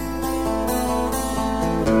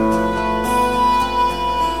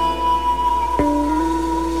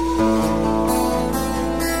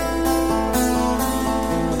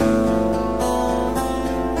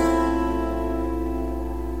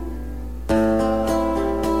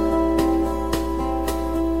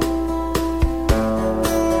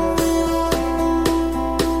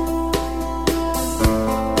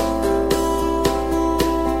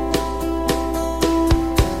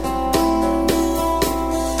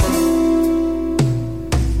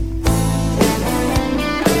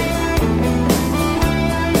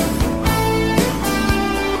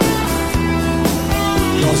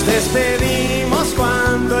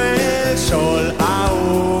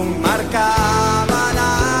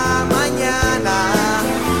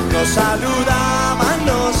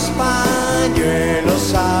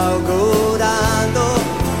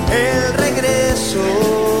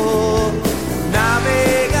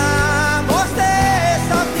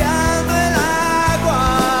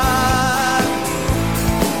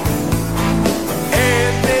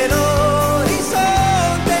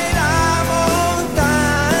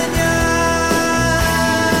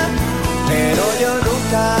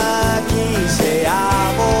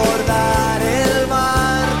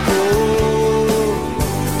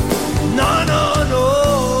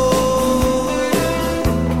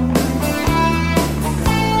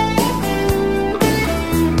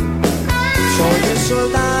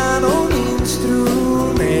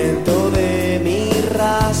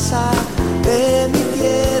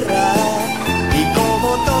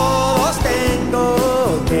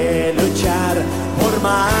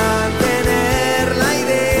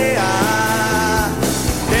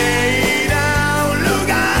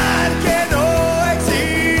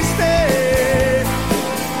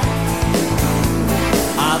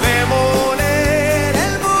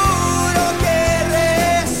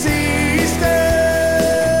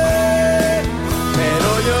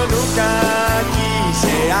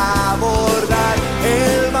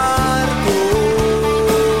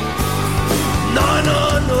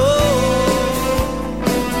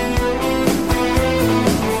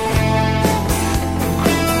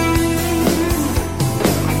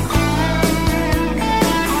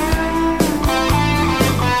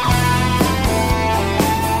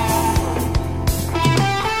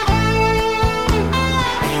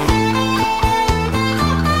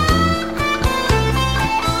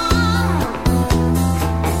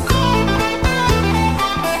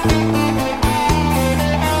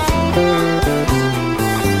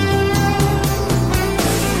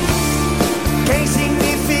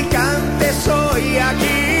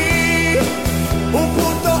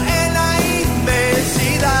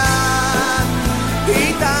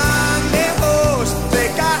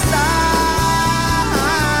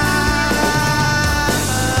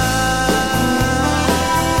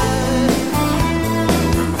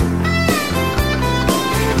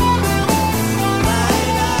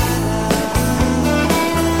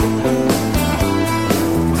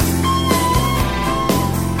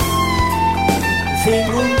 fin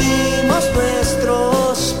hundimos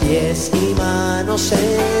nuestros pies y manos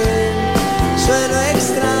en suelo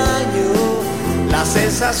extraño, la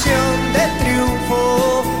sensación de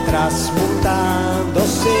triunfo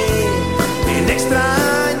transmutándose en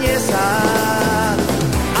extrañeza.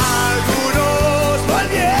 Algunos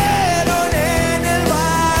volvieron en el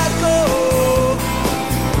barco,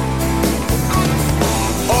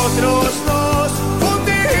 otros nos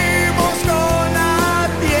fundimos con la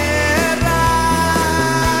tierra,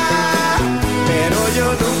 pero yo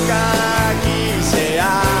nunca quise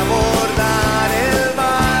abordar el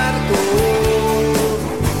barco,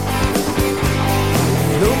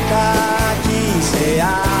 nunca quise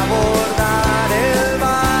abordar el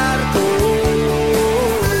barco,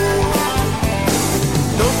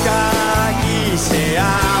 nunca quise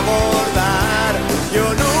abordar, yo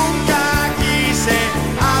nunca quise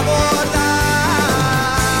abordar.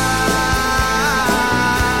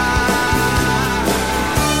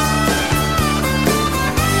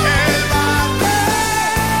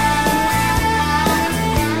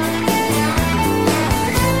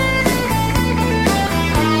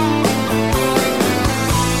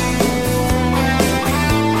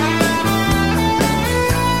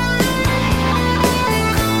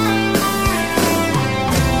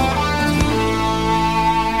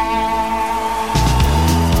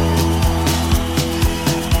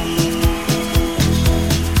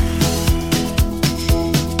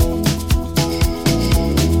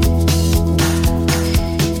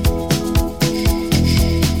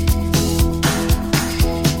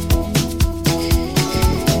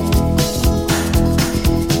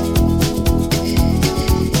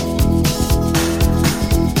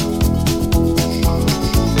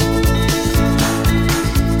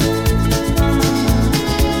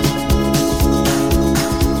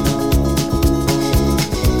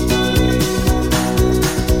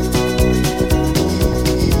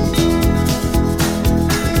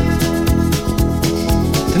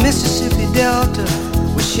 The Mississippi Delta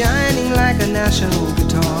was shining like a national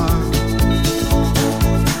guitar.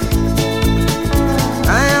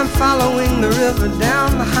 I am following the river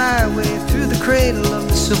down the highway through the cradle of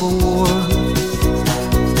the Civil War.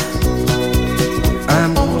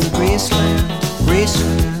 I'm going to Graceland,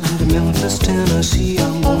 Graceland, to Memphis, Tennessee.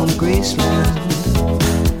 I'm going to Graceland.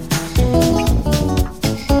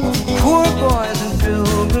 Poor boys and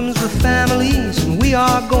pilgrims with families, and we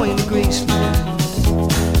are going to Graceland.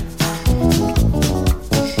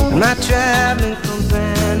 And my traveling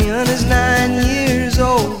companion is 9 years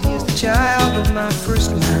old. He's the child of my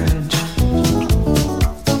first marriage.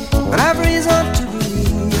 But I've reason to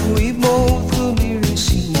believe we both will be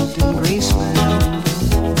received in Graceland.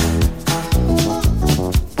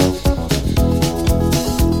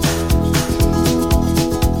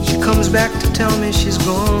 She comes back to tell me she's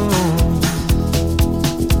gone,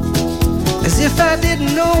 as if I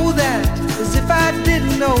didn't know that, as if I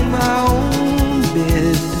didn't know my own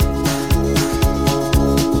bed,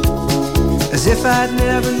 as if I'd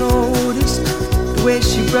never noticed the way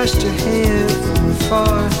she brushed her hair from her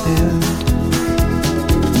forehead.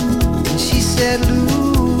 And she said,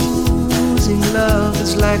 losing love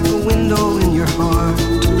is like a window in your heart.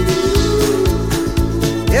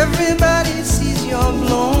 Everybody sees you're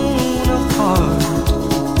blown apart.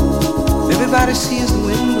 Everybody sees the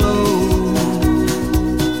wind blow.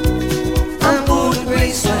 I'm going to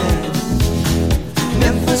Graceland,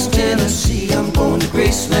 Memphis, Tennessee. I'm going to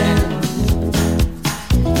Graceland.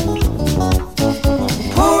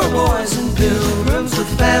 Poor boys and pilgrims with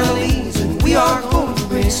families, and we are going to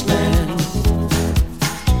Graceland.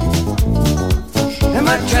 And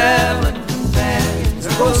my traveling companions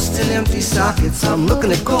are ghosts and empty sockets. I'm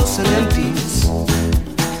looking at ghosts and empties.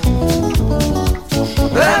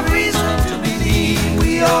 But I've reason to believe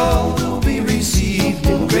we all will be received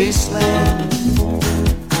in Graceland.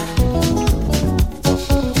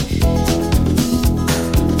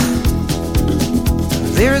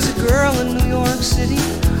 There is a girl in New York City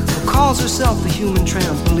who calls herself the human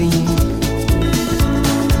trampoline.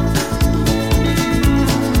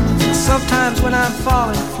 Sometimes when I'm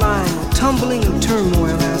falling, flying, or tumbling in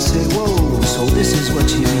turmoil, I say, whoa, so this is what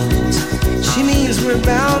she means. She means we're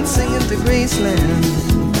bouncing into Graceland.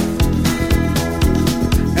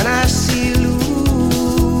 And I see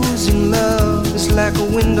losing love is like a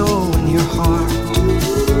window in your heart.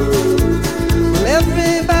 Well,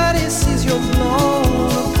 everybody sees you're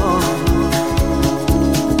blown apart.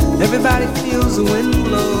 Everybody feels the wind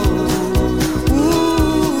blow.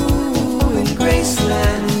 Ooh, in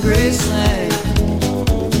Graceland, in Graceland,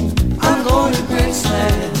 I'm going to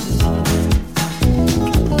Graceland.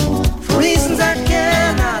 For reasons I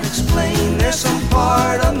cannot explain, there's some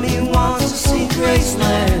part of me wants to see Graceland.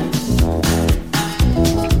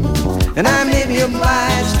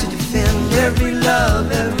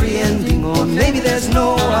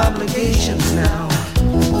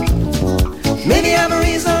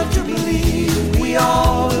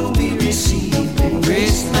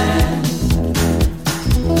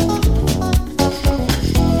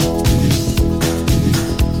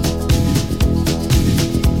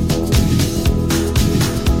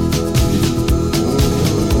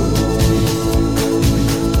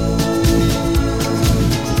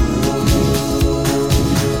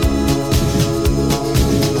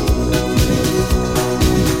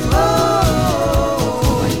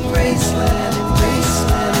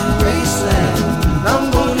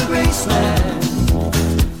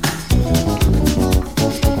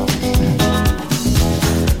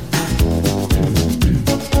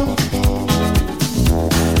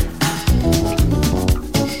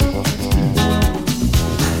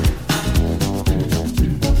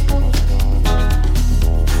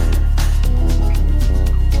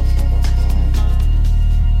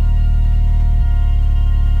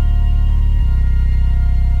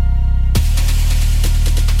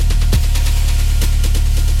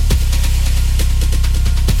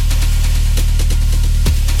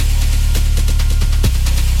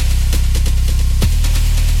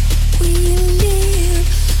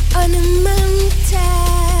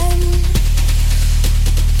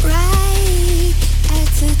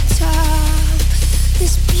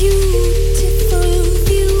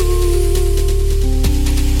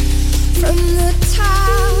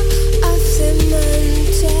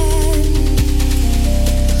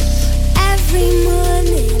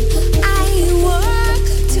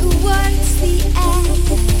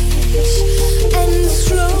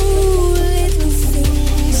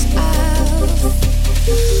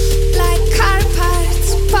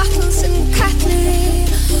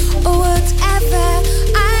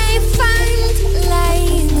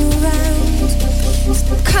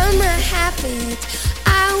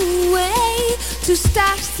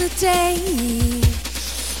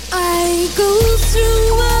 go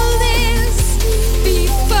through all this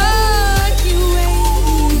before you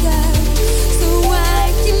wake up, so I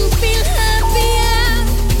can feel happier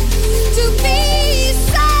to be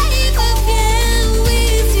safe again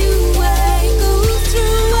with you. I go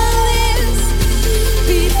through all this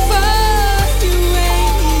before you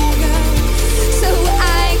wake up, so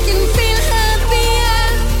I can feel happier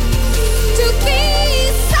to be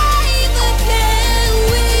safe again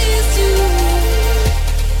with you.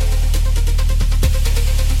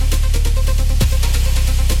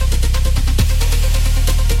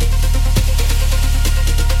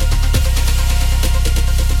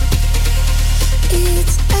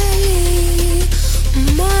 It's early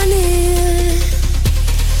morning.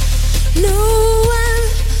 No one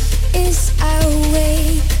is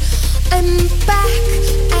awake. I'm back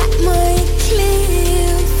at my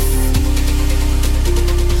cliff,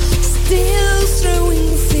 still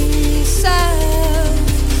throwing things out.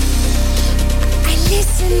 I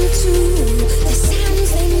listen to the sounds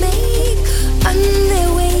they make on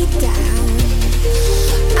their way down.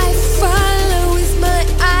 I follow with my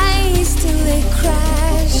eyes till they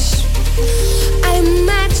crash. I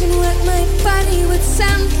imagine what my body would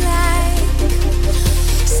sound like,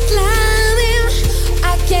 slamming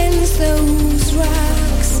against those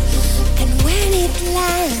rocks. And when it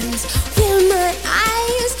lands, will my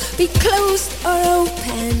eyes be closed or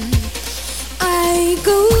open? I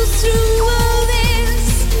go through all this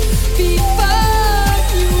before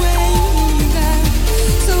you wake up,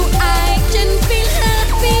 so I can feel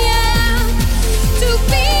happier to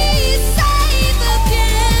be safe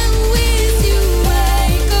again with you.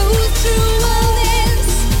 I go through all this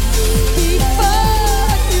before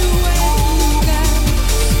you wake up,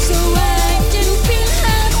 so I can feel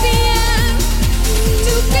happier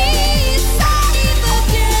to be safe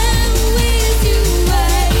again with you.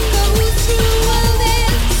 I go through all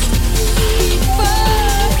this before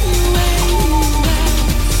you wake up,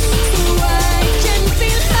 so I can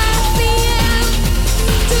feel happier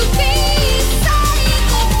to be safe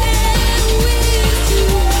again with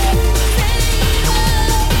you.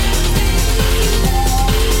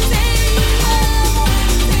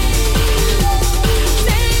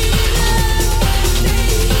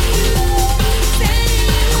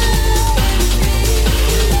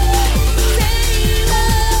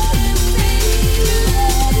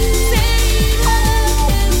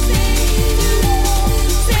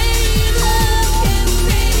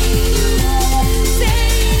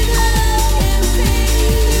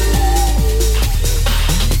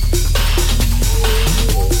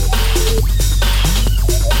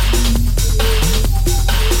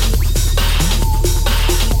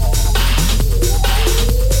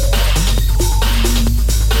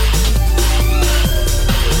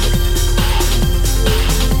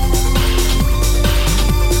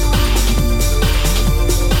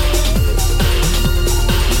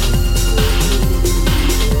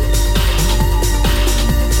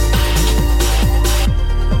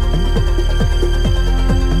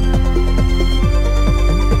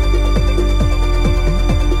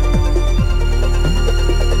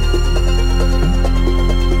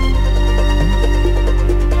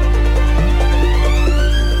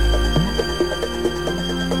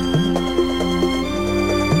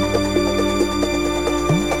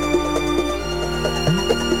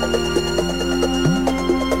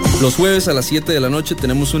 Los jueves a las 7 de la noche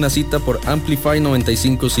tenemos una cita por Amplify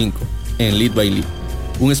 95.5 en Lead by Lead.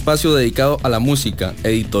 Un espacio dedicado a la música,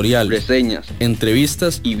 editorial, reseñas,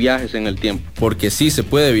 entrevistas y viajes en el tiempo. Porque sí se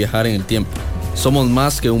puede viajar en el tiempo. Somos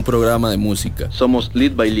más que un programa de música. Somos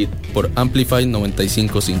Lead by Lead por Amplify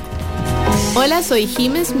 95.5. Hola, soy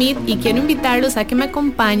Jim Smith y quiero invitarlos a que me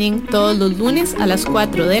acompañen todos los lunes a las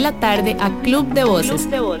 4 de la tarde a Club de Voces,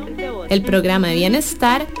 el programa de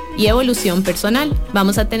bienestar y evolución personal.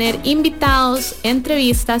 Vamos a tener invitados,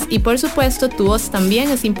 entrevistas y por supuesto tu voz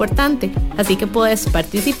también es importante, así que puedes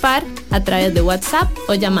participar a través de WhatsApp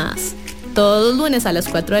o llamadas. Todos los lunes a las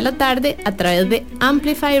 4 de la tarde a través de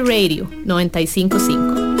Amplify Radio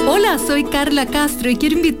 95.5. Hola, soy Carla Castro y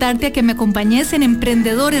quiero invitarte a que me acompañes en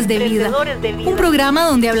Emprendedores de Vida, un programa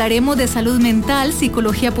donde hablaremos de salud mental,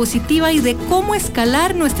 psicología positiva y de cómo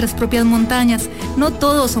escalar nuestras propias montañas. No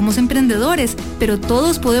todos somos emprendedores, pero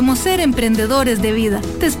todos podemos ser emprendedores de vida.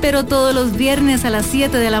 Te espero todos los viernes a las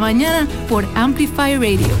 7 de la mañana por Amplify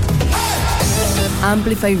Radio.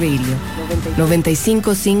 Amplify Radio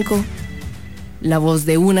 95.5, la voz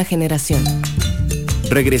de una generación.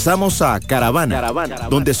 Regresamos a Caravana,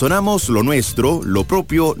 donde sonamos lo nuestro, lo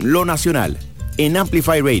propio, lo nacional, en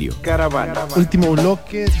Amplify Radio. Caravana. Último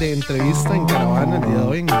bloque de entrevista en Caravana el día de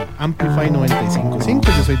hoy en Amplify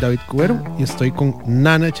 95.5. Yo soy David Cubero y estoy con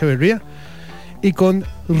Nana Echeverría. y con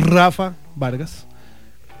Rafa Vargas.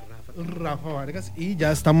 Y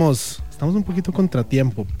ya estamos un poquito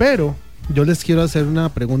contratiempo, pero yo les quiero hacer una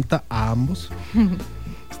pregunta a ambos.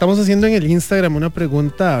 Estamos haciendo en el Instagram una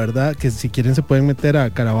pregunta, ¿verdad? Que si quieren se pueden meter a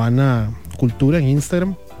Caravana Cultura en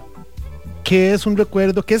Instagram. ¿Qué es el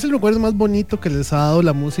recuerdo más bonito que les ha dado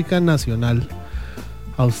la música nacional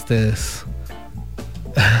a ustedes?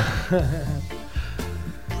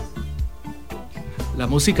 La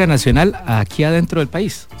música nacional aquí adentro del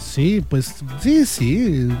país. Sí, pues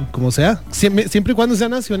sí, como sea. Siempre y cuando sea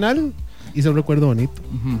nacional y sea un recuerdo bonito.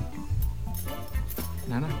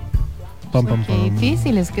 Nana. Qué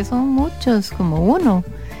difícil, es que son muchos, como uno.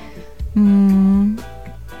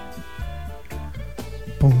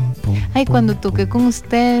 Cuando toqué con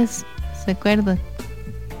ustedes, ¿se acuerdan?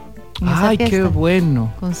 Ay, qué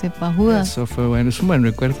bueno. Con Cepajudas. Eso fue bueno, es un buen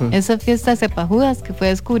recuerdo. Esa fiesta de Cepajudas, que fue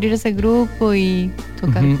descubrir ese grupo y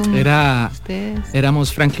tocar con ustedes.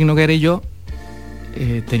 Éramos Franklin Noguera y yo,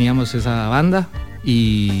 teníamos esa banda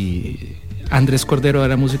y Andrés Cordero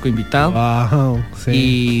era músico invitado. Wow, sí.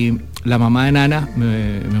 Y la mamá de Nana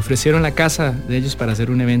me ofrecieron la casa de ellos para hacer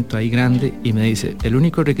un evento ahí grande y me dice, el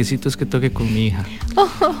único requisito es que toque con mi hija.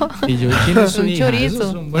 Y yo, ¿quién es su hija?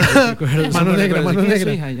 Chorizo. Mano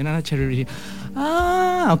negra. Y Nana Cherry.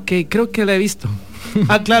 Ok, creo que la he visto.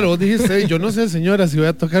 Claro, vos dijiste, yo no sé, señora, si voy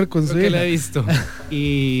a tocar con su hija. Que la he visto.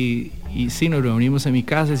 Y sí, nos reunimos en mi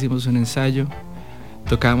casa, hicimos un ensayo,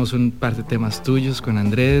 tocábamos un par de temas tuyos con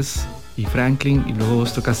Andrés y Franklin, y luego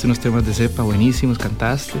vos tocaste unos temas de cepa buenísimos,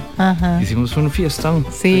 cantaste. Ajá. Hicimos un fiestón.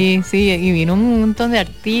 Sí, y vino un montón de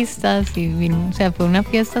artistas fue una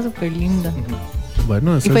fiesta súper linda.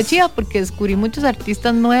 Bueno, y fue chida porque descubrí muchos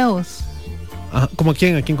artistas nuevos. ¿Cómo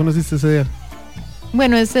quién? ¿A quién conociste ese día?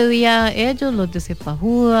 Bueno, ese día ellos, los de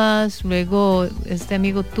Cepajudas, luego este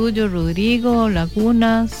amigo tuyo, Rodrigo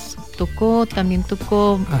Lagunas, también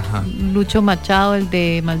tocó Lucho Machado, el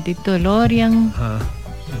de Maldito DeLorean.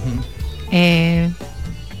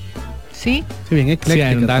 Sí, bien ecléctica. Sí,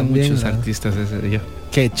 andaban también, muchos artistas ese día.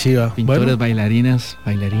 Qué chiva. Pintores, bailarines.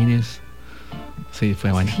 Sí,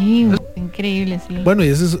 fue bueno. Sí, increíble, sí. Bueno, y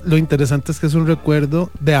eso es lo interesante, es que es un recuerdo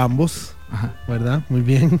de ambos, ¿verdad? Muy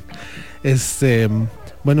bien.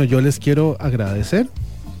 Bueno, yo les quiero agradecer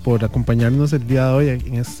por acompañarnos el día de hoy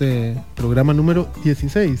en este programa número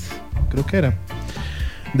 16, creo que era,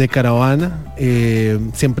 de Caravana.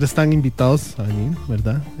 Siempre están invitados a venir,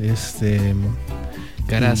 ¿verdad?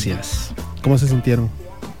 Gracias. ¿Cómo se sintieron?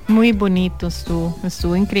 Muy bonito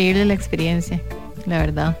estuvo increíble la experiencia, la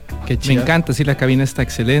verdad. Me encanta, sí, la cabina está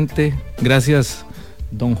excelente. Gracias,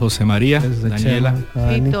 don María, Daniela.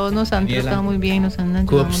 Sí, todos nos han tratado muy bien, nos han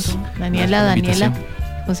ayudado un montón. Daniela,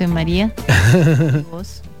 José María.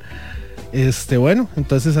 Vos. Bueno,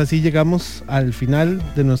 entonces así llegamos al final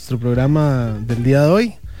de nuestro programa del día de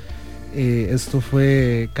hoy. Esto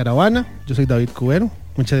fue Caravana. Yo soy David Cubero.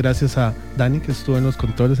 Muchas gracias a Dani, que estuvo en los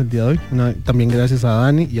controles el día de hoy. También gracias a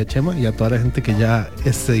Dani y a Chema y a toda la gente que ya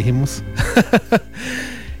dijimos.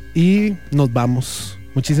 Y nos vamos.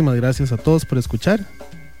 Muchísimas gracias a todos por escuchar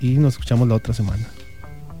y nos escuchamos la otra semana.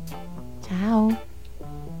 Chao.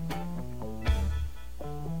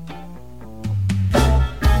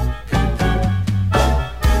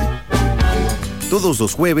 Todos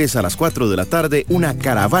los jueves a las 4 de la tarde, una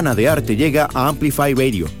caravana de arte llega a Amplify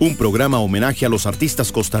Radio, un programa homenaje a los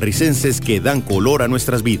artistas costarricenses que dan color a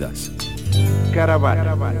nuestras vidas.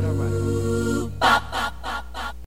 Caravana.